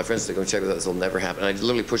showed all my friends to go check this. This will never happen. And I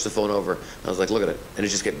literally pushed the phone over. And I was like, look at it. And it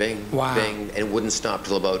just kept bing, bing, and it wouldn't stop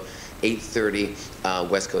till about 8:30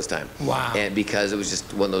 West Coast time. Wow. And because it was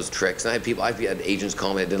just one of those tricks. And I had agents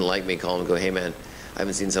call me that didn't like me, call and go, hey man, I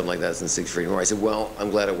haven't seen something like that since Siegfried and Roy. I said, well,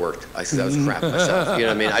 I'm glad it worked. I said, that was crap myself. You know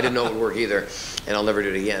what I mean? I didn't know it would work either, and I'll never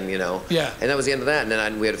do it again, Yeah. And that was the end of that, and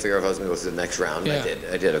then we had to figure out if I was going to go to the next round. Yeah.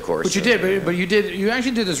 I did, of course. But you did, but you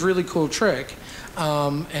actually did this really cool trick,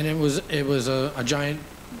 and it was a giant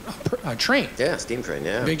train. Yeah, steam train,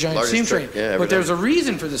 yeah. Big giant Largest steam train. Yeah, but there's a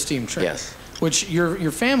reason for the steam train. Yes. Which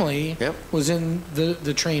your family was in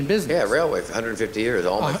the train business. Yeah, railway for 150 years,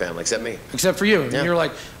 all my family, except me. Except for you. And you're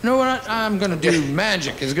like, you know what, I'm going to do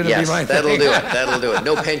magic. Is going to be my that'll thing. do it. That'll do it.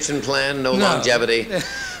 No pension plan, no longevity.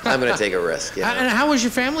 I'm going to take a risk. And how was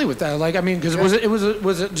your family with that? Like, I mean, because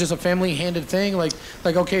was it just a family-handed thing? Like,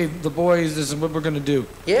 okay, the boys, this is what we're going to do.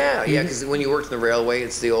 Yeah, because when you worked in the railway,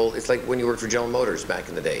 it's like when you worked for General Motors back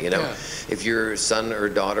in the day, If your son or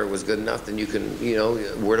daughter was good enough, then you can,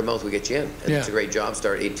 word of mouth will get you in. And it's a great job.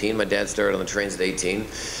 Started at 18. My dad started on the trains at 18.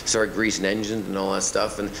 Started greasing engines and all that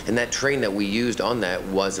stuff. And that train that we used on that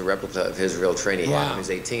was a replica of his real train he had when he was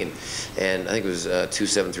 18. And I think it was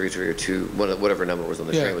 2733 or whatever number was on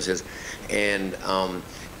the train was his. And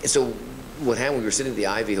so what happened, we were sitting at the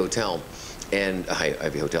Ivy Hotel, and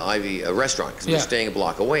Ivy restaurant, because we were staying a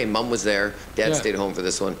block away, and Mom was there, Dad stayed home for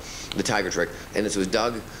this one, the Tiger Trick, and this was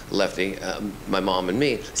Doug, Lefty, my mom, and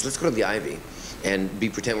me. So let's go to the Ivy and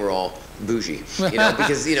pretend we're all bougie,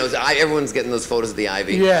 because everyone's getting those photos of the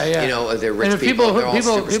Ivy. They're rich people. They're all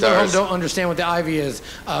superstars. People at home don't understand what the Ivy is.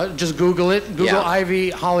 Just Google it. Google Ivy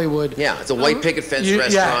Hollywood. Yeah, it's a white picket fence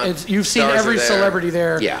restaurant. Yeah, you've seen every celebrity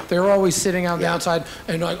there. Yeah, they're always sitting on the outside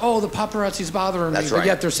and like, oh, the paparazzi's bothering me, but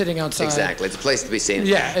yet they're sitting outside. Exactly, it's a place to be seen.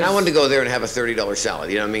 Yeah, and I wanted to go there and have a $30 salad.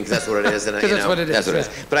 You know what I mean? Because that's what it is. That's what it is. That's what it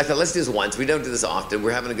is. But I thought, let's do this once. We don't do this often.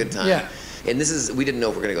 We're having a good time. Yeah. And we didn't know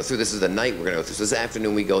if we're going to go through. This is the night we're going to go through. So this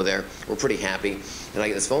afternoon we go there. We're pretty happy. And I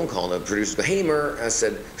get this phone call, and the producers go, hey, Murr. I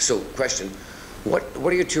said, so question, what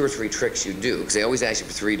are your 2 or 3 tricks you do? Because they always ask you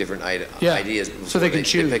for 3 different ideas. So they can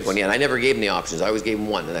choose. They pick one. Yeah, and I never gave them the options. I always gave them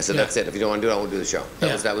one. And I said, that's it. If you don't want to do it, I won't do the show.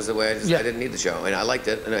 That was the way I didn't need the show. And I liked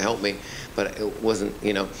it, and it helped me. But it wasn't,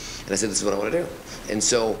 And I said, this is what I want to do. And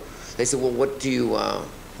so they said, well, what do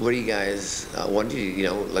you guys,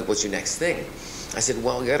 like, what's your next thing? I said,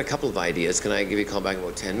 well, I got a couple of ideas. Can I give you a call back in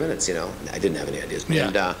about 10 minutes, I didn't have any ideas.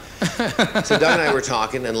 Yeah. And so Doug and I were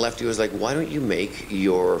talking, and Lefty was like, why don't you make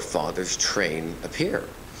your father's train appear?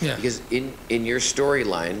 Yeah. Because in your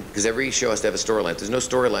storyline, because every show has to have a storyline. If there's no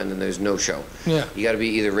storyline, then there's no show. Yeah. You got to be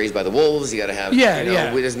either raised by the wolves, you got to have,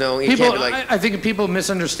 there's no, you people, can't be like... I think people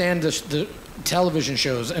misunderstand the television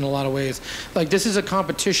shows in a lot of ways. Like, this is a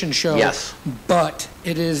competition show, but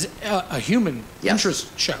it is a human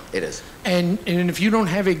interest show. It is. And if you don't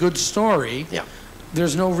have a good story,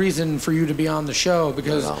 there's no reason for you to be on the show,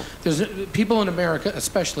 because there's people in America,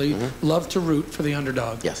 especially, love to root for the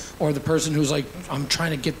underdog. Yes. Or the person who's like, I'm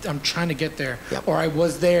trying to get there, or I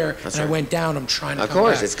was there and I went down. I'm trying to. Of come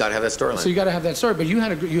course, back. It's got to have that storyline. So you got to have that story. But you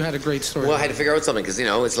had a great story. Well, I had to figure out something, because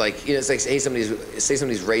it's like say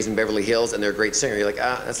somebody's raised in Beverly Hills and they're a great singer. You're like,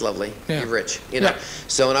 that's lovely. You're rich.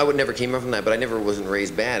 So, and I never came up from that, but I never wasn't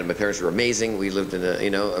raised bad. My parents were amazing. We lived in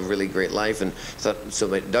a really great life, and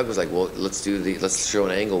Doug was like, well, let's show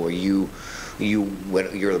an angle where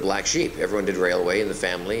you're the black sheep. Everyone did Railway in the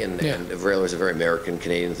family, and Railway was a very American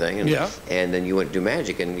Canadian thing. And then you went to do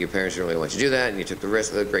magic, and your parents didn't really want you to do that, and you took the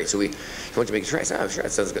risk. Great. So we went to make a try. I said, sure,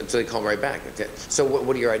 that sounds good. So they called me right back. So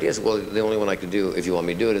what are your ideas? Well, the only one I could do, if you want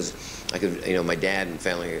me to do it, is I could, my dad and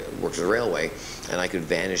family works at the Railway, and I could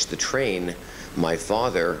vanish the train my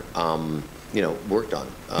father, worked on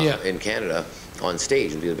in Canada on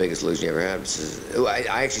stage. It'd be the biggest illusion you ever had.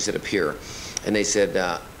 I actually said appear, and they said,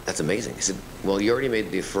 that's amazing. I said, well, you already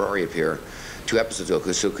made the Ferrari appear 2 episodes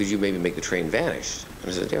ago, so could you maybe make the train vanish?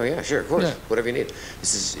 And I said, yeah, sure, of course, whatever you need.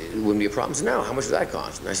 This wouldn't be a problem. I said, no, how much does that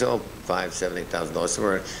cost? And I said, $5,000, $7,000, $8,000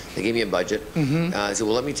 somewhere. They gave me a budget. I said,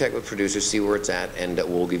 well, let me check with producers, see where it's at, and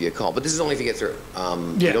we'll give you a call. But this is only if you get through.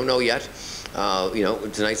 You don't know yet.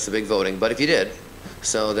 Tonight's the big voting, but if you did,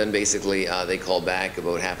 so then basically they called back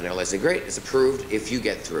about half an hour later. I said, great, it's approved if you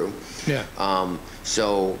get through.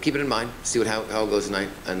 So keep it in mind, see how it goes tonight,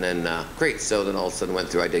 and then great. So then all of a sudden went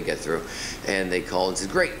through, I did get through. And they called and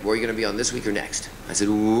said, great, where are you going to be on this week or next? I said,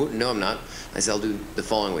 no, I'm not. I said, I'll do the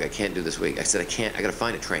following week. I can't do this week. I said, I got to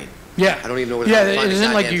find a train. Yeah. I don't even know where to find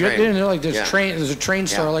a train. There's a train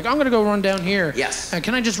store. Like, I'm going to go run down here. Yes.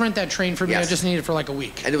 Can I just rent that train for me? I just need it for like a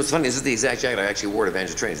week. And it was funny. This is the exact jacket I actually wore to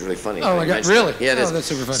Adventure Train. It's really funny. Oh, my God. Really? Yeah, it is. Oh, that's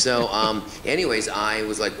super funny. So, anyways, I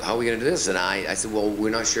was like, how are we going to do this? And I said, well,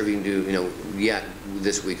 we're not sure if we can do, yet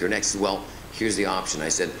this week or next. Well, here's the option. I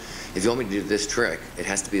said, if you want me to do this trick, it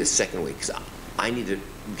has to be the second week, because I need to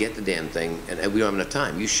get the damn thing, and we don't have enough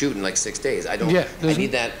time. You shoot in like 6 days. I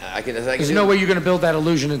need that. There's no way you're going to build that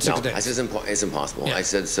illusion in 6 days. I said it's impossible. I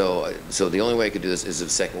said so the only way I could do this is the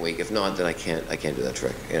second week. If not, then I can't do that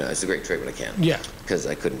trick. It's a great trick, but I can't. Yeah. Because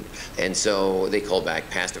I couldn't. And so they called back,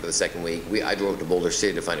 passed it for the second week. I drove to Boulder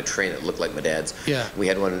City to find a train that looked like my dad's. Yeah. We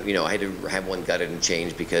had one. I had to have one gutted and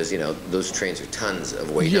changed, because those trains are tons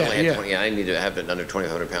of weight. I need to have it under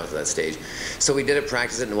 2,500 pounds at that stage. So we did it,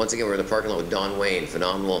 practiced it, and once again we were in the parking lot with Don Wayne,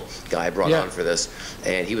 phenomenal guy I brought on for this,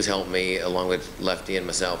 and he was helping me along with Lefty and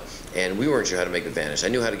myself. And we weren't sure how to make it vanish. I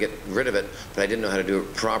knew how to get rid of it, but I didn't know how to do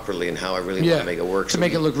it properly and how I really want to make it work. To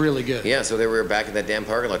make it look really good. Yeah, so we were back in that damn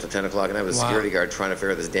parking lot till 10 o'clock at night with a security guard trying to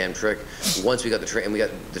figure out this damn trick. Once we got the train, and we got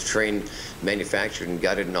the train manufactured and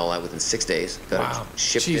gutted and all that within 6 days. Got it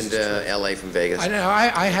shipped into LA from Vegas. I know.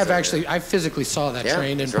 I physically saw that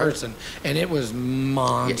train in person, and it was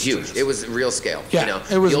monstrous. Yeah, huge. It was real scale. Yeah,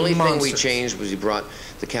 it was the only monstrous. thing we changed was we brought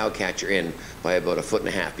the cowcatcher in by about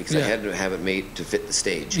 1.5 feet because I had to have it made to fit the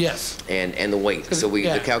stage. Yes. And the weight. So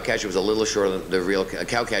the cowcatcher was a little shorter than the real a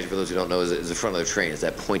cowcatcher. For those who don't know, is the front of the train. Is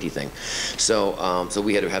that pointy thing. So so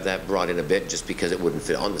we had to have that brought in a bit just because it wouldn't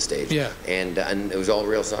fit on the stage. Yeah. And it was all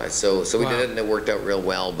real size. So we did it and it worked out real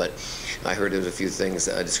well. But I heard there was a few things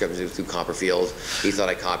discrepancies through Copperfield. He thought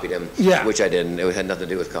I copied him, which I didn't. It had nothing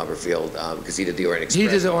to do with Copperfield because he did the Orient Express. He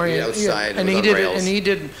did the Orient outside. and he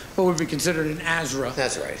did what would be considered an Azra.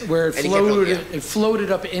 That's right. Where it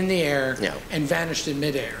floated up in the air and vanished in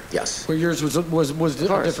midair. Yes. Where yours was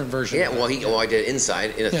a different version. Yeah. Well, I did it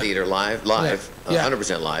inside in a theater live,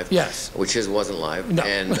 100% live. Yes. Which his wasn't live. No.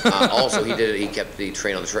 And also he kept the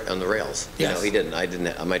train on the rails. You know, he didn't. I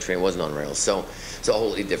didn't. My train wasn't on rails. So it's a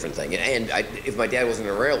wholly different thing. And if my dad wasn't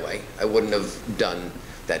in a railway, I wouldn't have done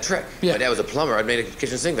that trick. My dad was a plumber. I'd made a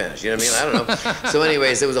kitchen sink vanish. You know what I mean? I don't know. So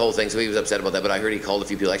anyways, it was a whole thing. So he was upset about that. But I heard he called a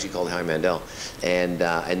few people. Actually called Howie Mandel. And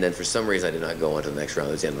then for some reason I did not go on to the next round.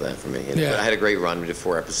 That was the end of that for me. But I had a great run. We did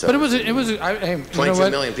 4 episodes. But it was 22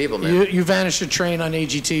 million people, man. You vanished a train on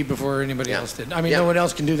AGT before anybody else did. I mean, no one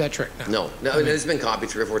else can do that trick now. No, it's been copied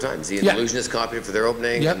 3 or 4 times. The Illusionists copied it for their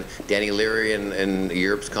opening. And Danny Leary and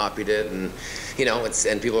Europe's copied it. And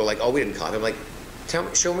and people are like, oh, we didn't copy it. I'm like,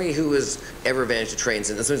 show me who has ever vanished a train. And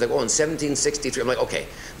somebody's like, oh, in 1763. I'm like, okay,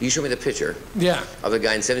 you show me the picture of the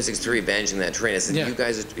guy in 1763 vanishing that train. I said, you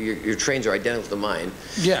guys, your trains are identical to mine.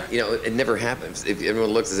 Yeah. It never happens. If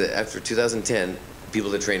everyone looks at it, after 2010, people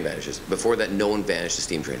did train vanishes. Before that, no one vanished a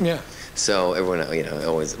steam train. Yeah. So everyone,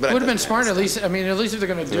 always. But it would have been smart, at least. I mean, at least if they're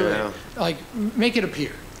going to do it, like, make it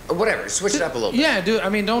appear. Or whatever, switch it up a little bit. Yeah,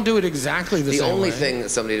 don't do it exactly the same way. The only thing that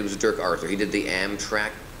somebody did was Dirk Arthur. He did the Amtrak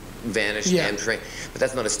vanished Amtrak, but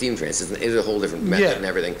that's not a steam train. It's a whole different method and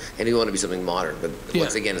everything. And he wanted to be something modern. But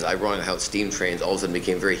once again, it's ironic how steam trains all of a sudden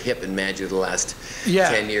became very hip and magic the last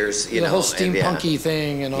 10 years. The whole steampunky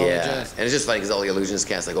thing and all that jazz. And it's just funny because all the Illusionist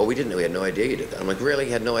cast like, oh, we had no idea you did that. I'm like, really?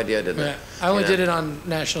 You had no idea I did that? I only did it on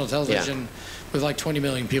national television. With like 20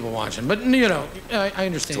 million people watching. But, I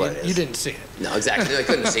understand. You didn't see it. No, exactly. I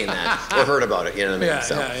couldn't have seen that or heard about it, you know what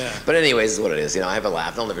I mean? But anyways, it's what it is. I have a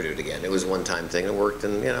laugh. I'll never do it again. It was a one-time thing. It worked,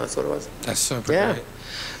 and, that's what it was. That's so great.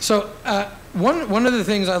 So, one of the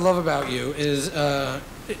things I love about you is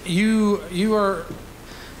you are...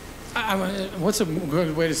 what's a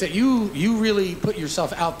good way to say it? You really put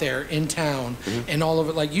yourself out there in town and all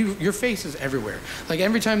over. Like, your face is everywhere. Like,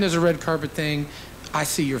 every time there's a red carpet thing, I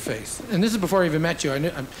see your face. And this is before I even met you.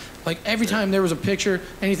 Like, every time there was a picture,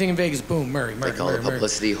 anything in Vegas, boom, Murray. They call it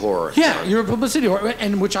publicity horror. Yeah, you're a publicity horror,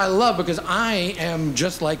 and which I love because I am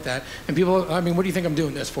just like that. And people, what do you think I'm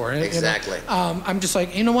doing this for? Exactly. I'm just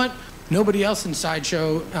like, you know what? Nobody else in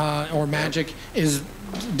Sideshow or Magic is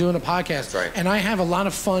doing a podcast. Right. And I have a lot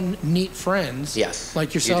of fun, neat friends. Yes.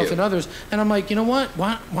 Like yourself and others. And I'm like, you know what?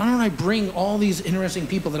 Why don't I bring all these interesting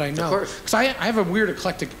people that I know? Of course. Because I have a weird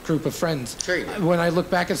eclectic group of friends. Sure you do. When I look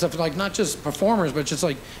back at stuff, like not just performers, but just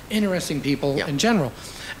like interesting people in general.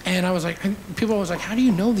 And I was like, people always like, how do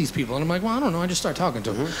you know these people? And I'm like, well, I don't know. I just start talking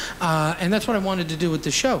to them. And that's what I wanted to do with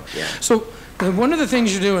the show. Yeah. So one of the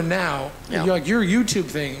things you're doing now, like your YouTube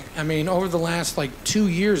thing, I mean, over the last 2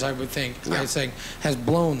 years, I would think, I think, has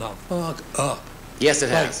blown the fuck up. Yes, it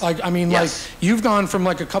has. Like you've gone from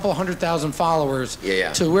a couple 100,000 followers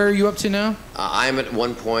to where are you up to now? I'm at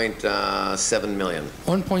 1.7 million.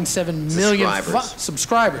 1.7 million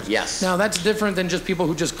subscribers. Yes. Now that's different than just people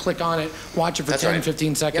who just click on it, watch it for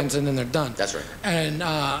 15 seconds, and then they're done. That's right. And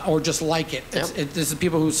or just like it. This is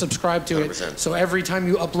people who subscribe to 100%. it. So every time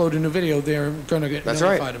you upload a new video, they're going to get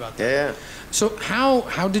notified about that. Yeah. So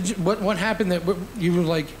how did you? What happened that you were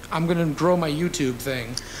like, I'm going to grow my YouTube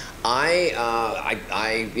thing? I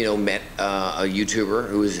met a YouTuber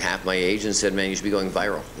who was half my age and said, man, you should be going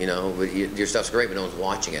viral. But your stuff's great, but no one's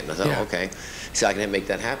watching it. And I thought, okay. So I can make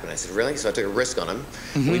that happen. I said, really? So I took a risk on him.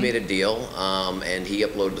 We made a deal, and he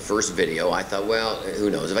uploaded the first video. I thought, well,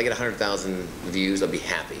 who knows? If I get 100,000 views, I'll be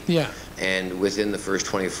happy. Yeah. And within the first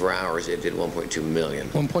 24 hours, it did 1.2 million.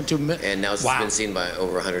 1.2 million. And now it's been seen by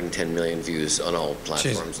over 110 million views on all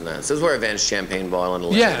platforms and that. So this is where I vanished Champagne Ball and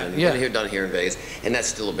done here in Vegas. And that's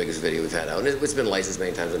still the biggest video we've had out. And it's been licensed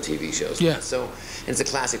many times on TV shows. Yeah. So, and it's a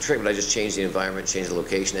classic trick, but I just changed the environment, changed the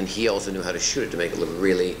location, and he also knew how to shoot it to make it look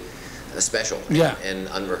really special and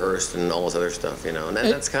unrehearsed and all this other stuff, and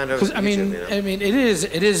that's kind of YouTube,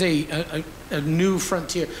 it is a new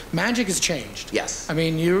frontier. Magic has changed. Yes. I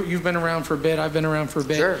mean, you've been around for a bit. I've been around for a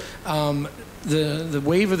bit. Sure. The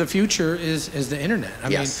wave of the future is the internet. I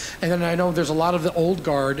mean, and then I know there's a lot of the old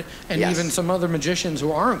guard and even some other magicians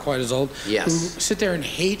who aren't quite as old who sit there and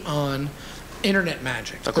hate on internet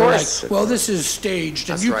magic. Of They're course. like, well, this is staged,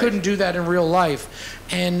 and That's you right. couldn't do that in real life.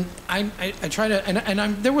 And I try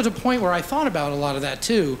to, there was a point where I thought about a lot of that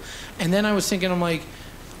too, and then I was thinking, I'm like,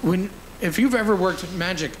 if you've ever worked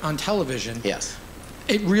magic on television, Yes.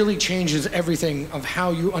 it really changes everything of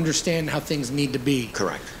how you understand how things need to be.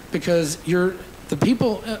 Correct. Because the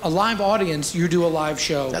people, a live audience, you do a live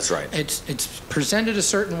show. That's right. It's presented a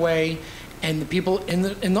certain way, and the people in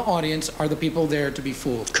the audience are the people there to be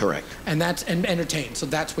fooled. Correct. And entertained. So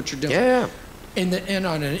that's what you're doing. Yeah. And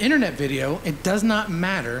on an internet video, it does not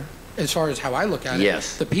matter as far as how I look at it.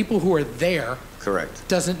 Yes. The people who are there. Correct.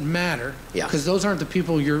 Doesn't matter. Yeah. Because those aren't the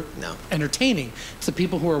people you're No. entertaining. It's the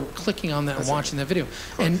people who are clicking on that and watching that video.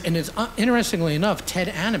 And it's interestingly enough, Ted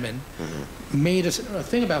Anneman made a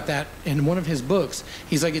thing about that in one of his books.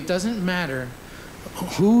 He's like, it doesn't matter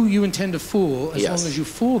who you intend to fool as long as you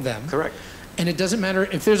fool them. Correct. And it doesn't matter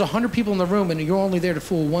if there's 100 people in the room and you're only there to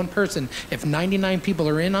fool one person. If 99 people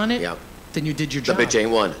are in on it, then you did your job. The bitch ain't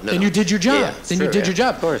one. No, then you did your job. Yeah, it's then true, you did your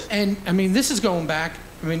job. Of course. And I mean, this is going back,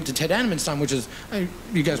 to Ted Anneman's time, which is,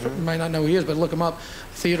 you guys might not know who he is, but look him up,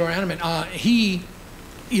 Theodore Anneman. He,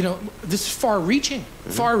 this is far-reaching,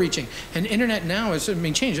 far-reaching. And internet now is,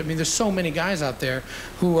 changed. There's so many guys out there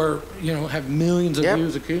who are, have millions of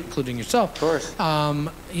views, including yourself. Of course.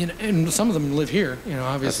 And some of them live here,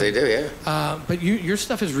 obviously. Yes, they do, yeah. But your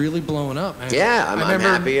stuff is really blowing up, man. Yeah, I'm remember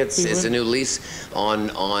happy. It's a new lease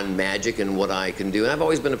on magic and what I can do. And I've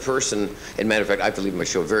always been a person, and matter of fact, I have to leave my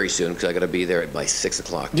show very soon because I got to be there by 6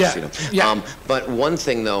 o'clock. Yeah. Yeah. But one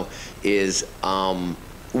thing, though, is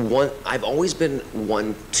I've always been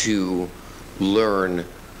one to learn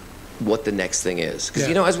what the next thing is, because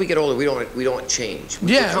as we get older, we don't change.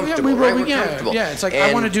 We're comfortable, right? We're comfortable. Yeah, it's like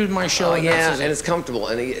I want to do my show. And it's comfortable,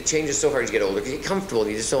 and it changes so hard as you get older. Because you get comfortable,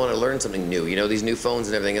 and you just don't want to learn something new. These new phones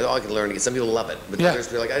and everything. I can learn. Some people love it, but others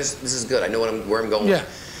feel like, this is good. I know where I'm going. Yeah.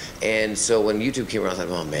 And so when YouTube came around, I thought,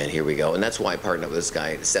 oh man, here we go. And that's why I partnered up with this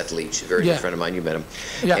guy, Seth Leach, a very good friend of mine. You met him.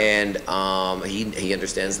 Yeah. And he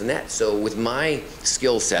understands the net. So with my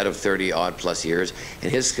skill set of 30 odd plus years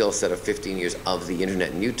and his skill set of 15 years of the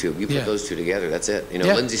internet and YouTube, you put those two together, that's it.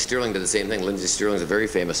 Lindsey Stirling did the same thing. Lindsey Stirling's a very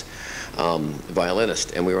famous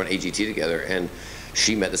violinist, and we were on AGT together, and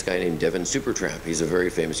she met this guy named Devin Supertramp. He's a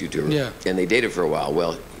very famous YouTuber. Yeah. And they dated for a while.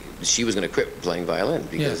 Well, she was going to quit playing violin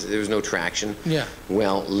because there was no traction. Yeah.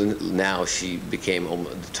 Well, now she became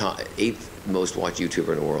the top 8th most watched YouTuber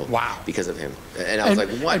in the world. Wow. Because of him. And I was like,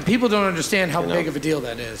 what? And people don't understand how big of a deal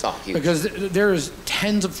that is. Oh, huge. Because there's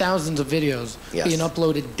tens of thousands of videos being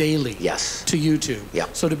uploaded daily to YouTube. Yeah.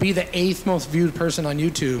 So to be the 8th most viewed person on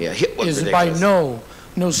YouTube is ridiculous. by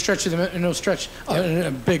no stretch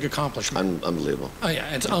a big accomplishment. Unbelievable. Oh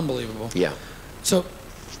yeah, it's unbelievable. Yeah. So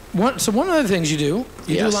one of the things you do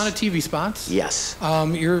a lot of TV spots. Yes.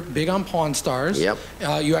 You're big on Pawn Stars. Yep.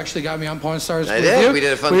 You actually got me on Pawn Stars. I did. We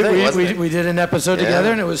did a fun thing, wasn't it? We did an episode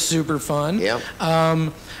together, and it was super fun. Yep.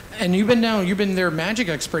 And you've been their magic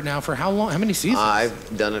expert now for how long? How many seasons?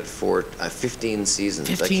 I've done it for 15 seasons.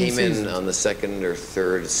 15 I came seasons. in on the 2nd or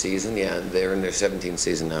 3rd season. Yeah, and they're in their 17th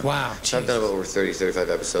season now. Wow. So I've done over 30, 35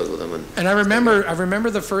 episodes with them. And I remember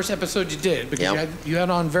the first episode you did because you had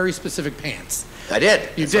on very specific pants. I did.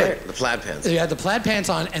 You That's did. Right. The plaid pants. You had the plaid pants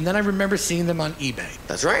on, and then I remember seeing them on eBay.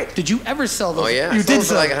 That's right. Did you ever sell those? Oh yeah, You I sold did them for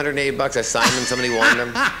sell like $180. I signed them. Somebody wanted them.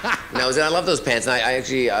 And I love those pants. And I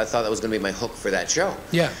actually thought that was going to be my hook for that show.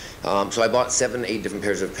 Yeah. So I bought 7, 8 different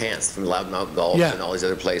pairs of pants from Loudmouth Golf and all these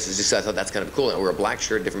other places. Just 'cause I thought that's kind of cool. And wear a black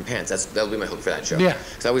shirt, different pants. That'll be my hook for that show. Yeah.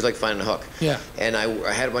 Because I always like finding a hook. Yeah. And I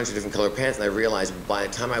had a bunch of different colored pants, and I realized by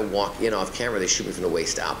the time I walk in off camera, they shoot me from the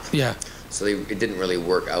waist up. Yeah. So it didn't really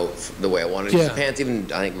work out the way I wanted. Yeah. The pants, even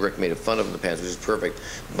I think Rick made fun of the pants, which is perfect.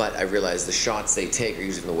 But I realized the shots they take are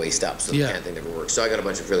usually from the waist up, so the pant thing never works. So I got a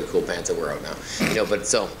bunch of really cool pants I wear out now.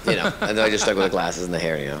 And then I just stuck with the glasses and the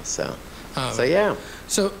hair, So yeah.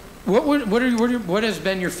 So what has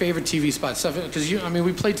been your favorite TV spot stuff? Because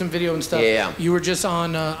we played some video and stuff. Yeah. You were just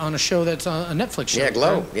on a show that's a Netflix show. Yeah,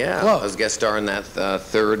 Glow. Right? Yeah. Glow. I was a guest star in that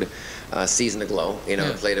 3rd season of Glow. I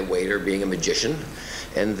played a waiter being a magician.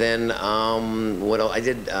 And then what else? I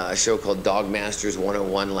did a show called Dog Masters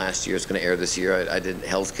 101 last year. It's going to air this year. I did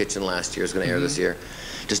Hell's Kitchen last year. It's going to air this year.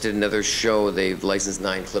 Just did another show. They've licensed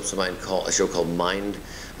 9 clips of mine, a show called Mind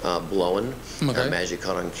Blowing. Magic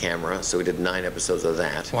caught on camera. So we did 9 episodes of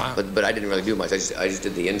that. Wow. But I didn't really do much. I just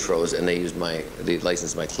did the intros, and they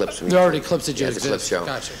licensed my clips. There are already clips that you it's a clip show.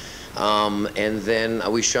 Gotcha. And then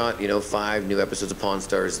we shot, 5 new episodes of Pawn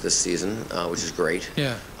Stars this season, which is great.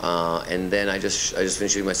 Yeah. And then I just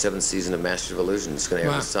finished shooting my 7th season of Masters of Illusion. It's going to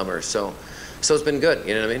air this summer. So, So it's been good,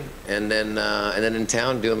 you know what I mean? And then in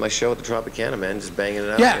town doing my show at the Tropicana, man, just banging it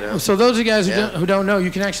out. Yeah. You know? So those of you guys who don't know,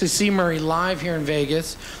 you can actually see Murray live here in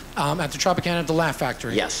Vegas at the Tropicana at the Laugh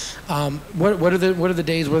Factory. Yes. What are the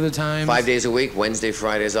days? What are the times? 5 days a week, Wednesday,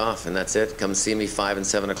 Fridays off, and that's it. Come see me 5 and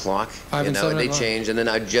 7 o'clock. 5 and 7 They o'clock. change, and then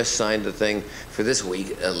I just signed the thing for this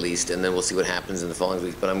week at least, and then we'll see what happens in the following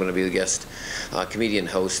week. But I'm going to be the guest comedian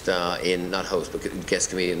host not host, but guest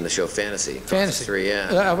comedian in the show Fantasy. Fantasy. 3,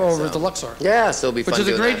 yeah. Over at the Luxor. Yeah, so it'll be fun. Which is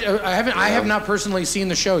a doing great. that. I have not personally seen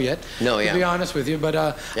the show yet. No, To be honest with you, but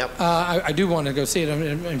I do want to go see it. I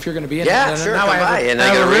mean, if you're going to be in it, Yeah, sure. now Come I by. have I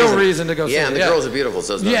a got a real reason to go see it. Yeah, and the girls are beautiful,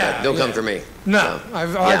 so it's not bad. Don't come yeah. for me. No,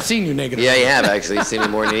 So, I've seen you naked. Yeah, you have actually. You've seen me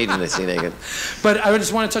more than you need to see naked. But I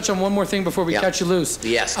just want to touch on one more thing before we catch you loose.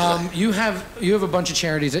 Yes. You have a bunch of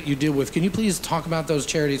charities that you deal with. Can you please talk about those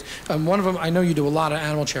charities? One of them, I know you do a lot of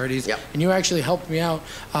animal charities, and you actually helped me out.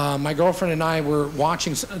 My girlfriend and I were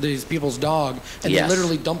watching these people's dog, and they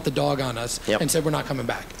literally dumped the dog on us and said we're not coming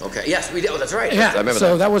back. Okay. Yes, we did. Oh, that's right. Yeah. I remember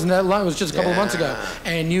so that. that wasn't that long. It was just a couple of months ago,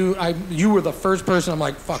 and you were the first person. I'm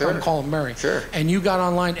like, fuck, I'm calling Murray. Sure. And you got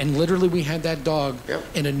online, and literally we had that dog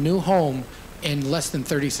in a new home in less than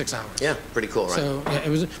 36 hours. Yeah, pretty cool, right? So yeah, it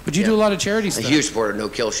was. But you do a lot of charity A stuff. huge supporter of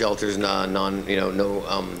no-kill shelters, no-kill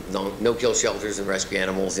shelters and rescue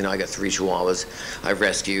animals. You know, I got 3 Chihuahuas I've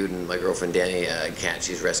rescued, and my girlfriend Danny, a cat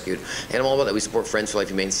she's rescued. And I'm all about that. We support Friends for Life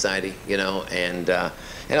Humane Society, you know, and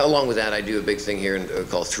along with that, I do a big thing here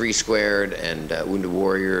called 3 Squared and Wounded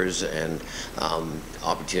Warriors and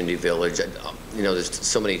Opportunity Village. You know, there's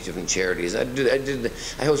so many different charities. I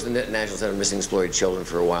hosted the National Center of Missing Exploited Children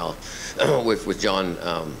for a while with John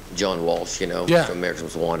Walsh, you know, from America's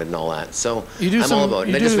Most Wanted and all that. So I'm all about it.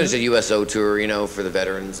 And I just finished a USO tour, you know, for the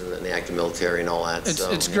veterans and the active military and all that.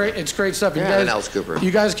 It's great. It's great stuff. You and guys, Alice Cooper.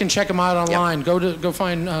 You guys can check him out online. Go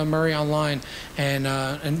find Murray online.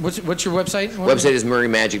 And what's your website? Website is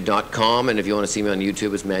murraymagic.com, and if you want to see me on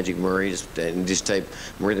YouTube, it's Magic Murray. Just type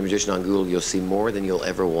Murray the Magician on Google. You'll see more than you'll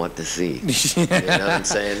ever want to see. You know what I'm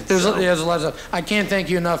saying? There's a lot of stuff. I can't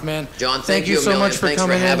thank you enough, man. John, thank you so much for Thanks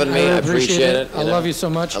coming for having in. me. I I appreciate it. I love you so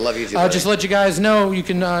much. I love you too. Just let you guys know, you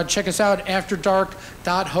can check us out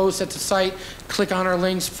afterdark.host at the site. Click on our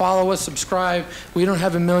links, follow us, subscribe. We don't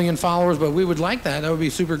have 1 million followers, but we would like that. That would be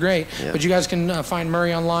super great. Yeah. But you guys can find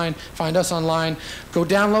Murray online, find us online. Go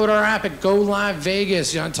download our app at Go Live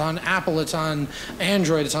Vegas. It's on Apple, it's on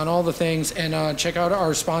Android, it's on all the things. And check out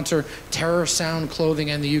our sponsor, Terror Sound Clothing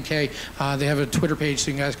in the UK. They have a Twitter page,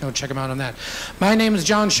 so you guys can go check them out on that. My name is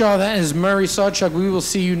John Shaw. That is Murray Sawchuk. We will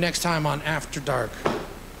see you next time on After Dark.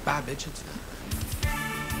 Bye, bitches.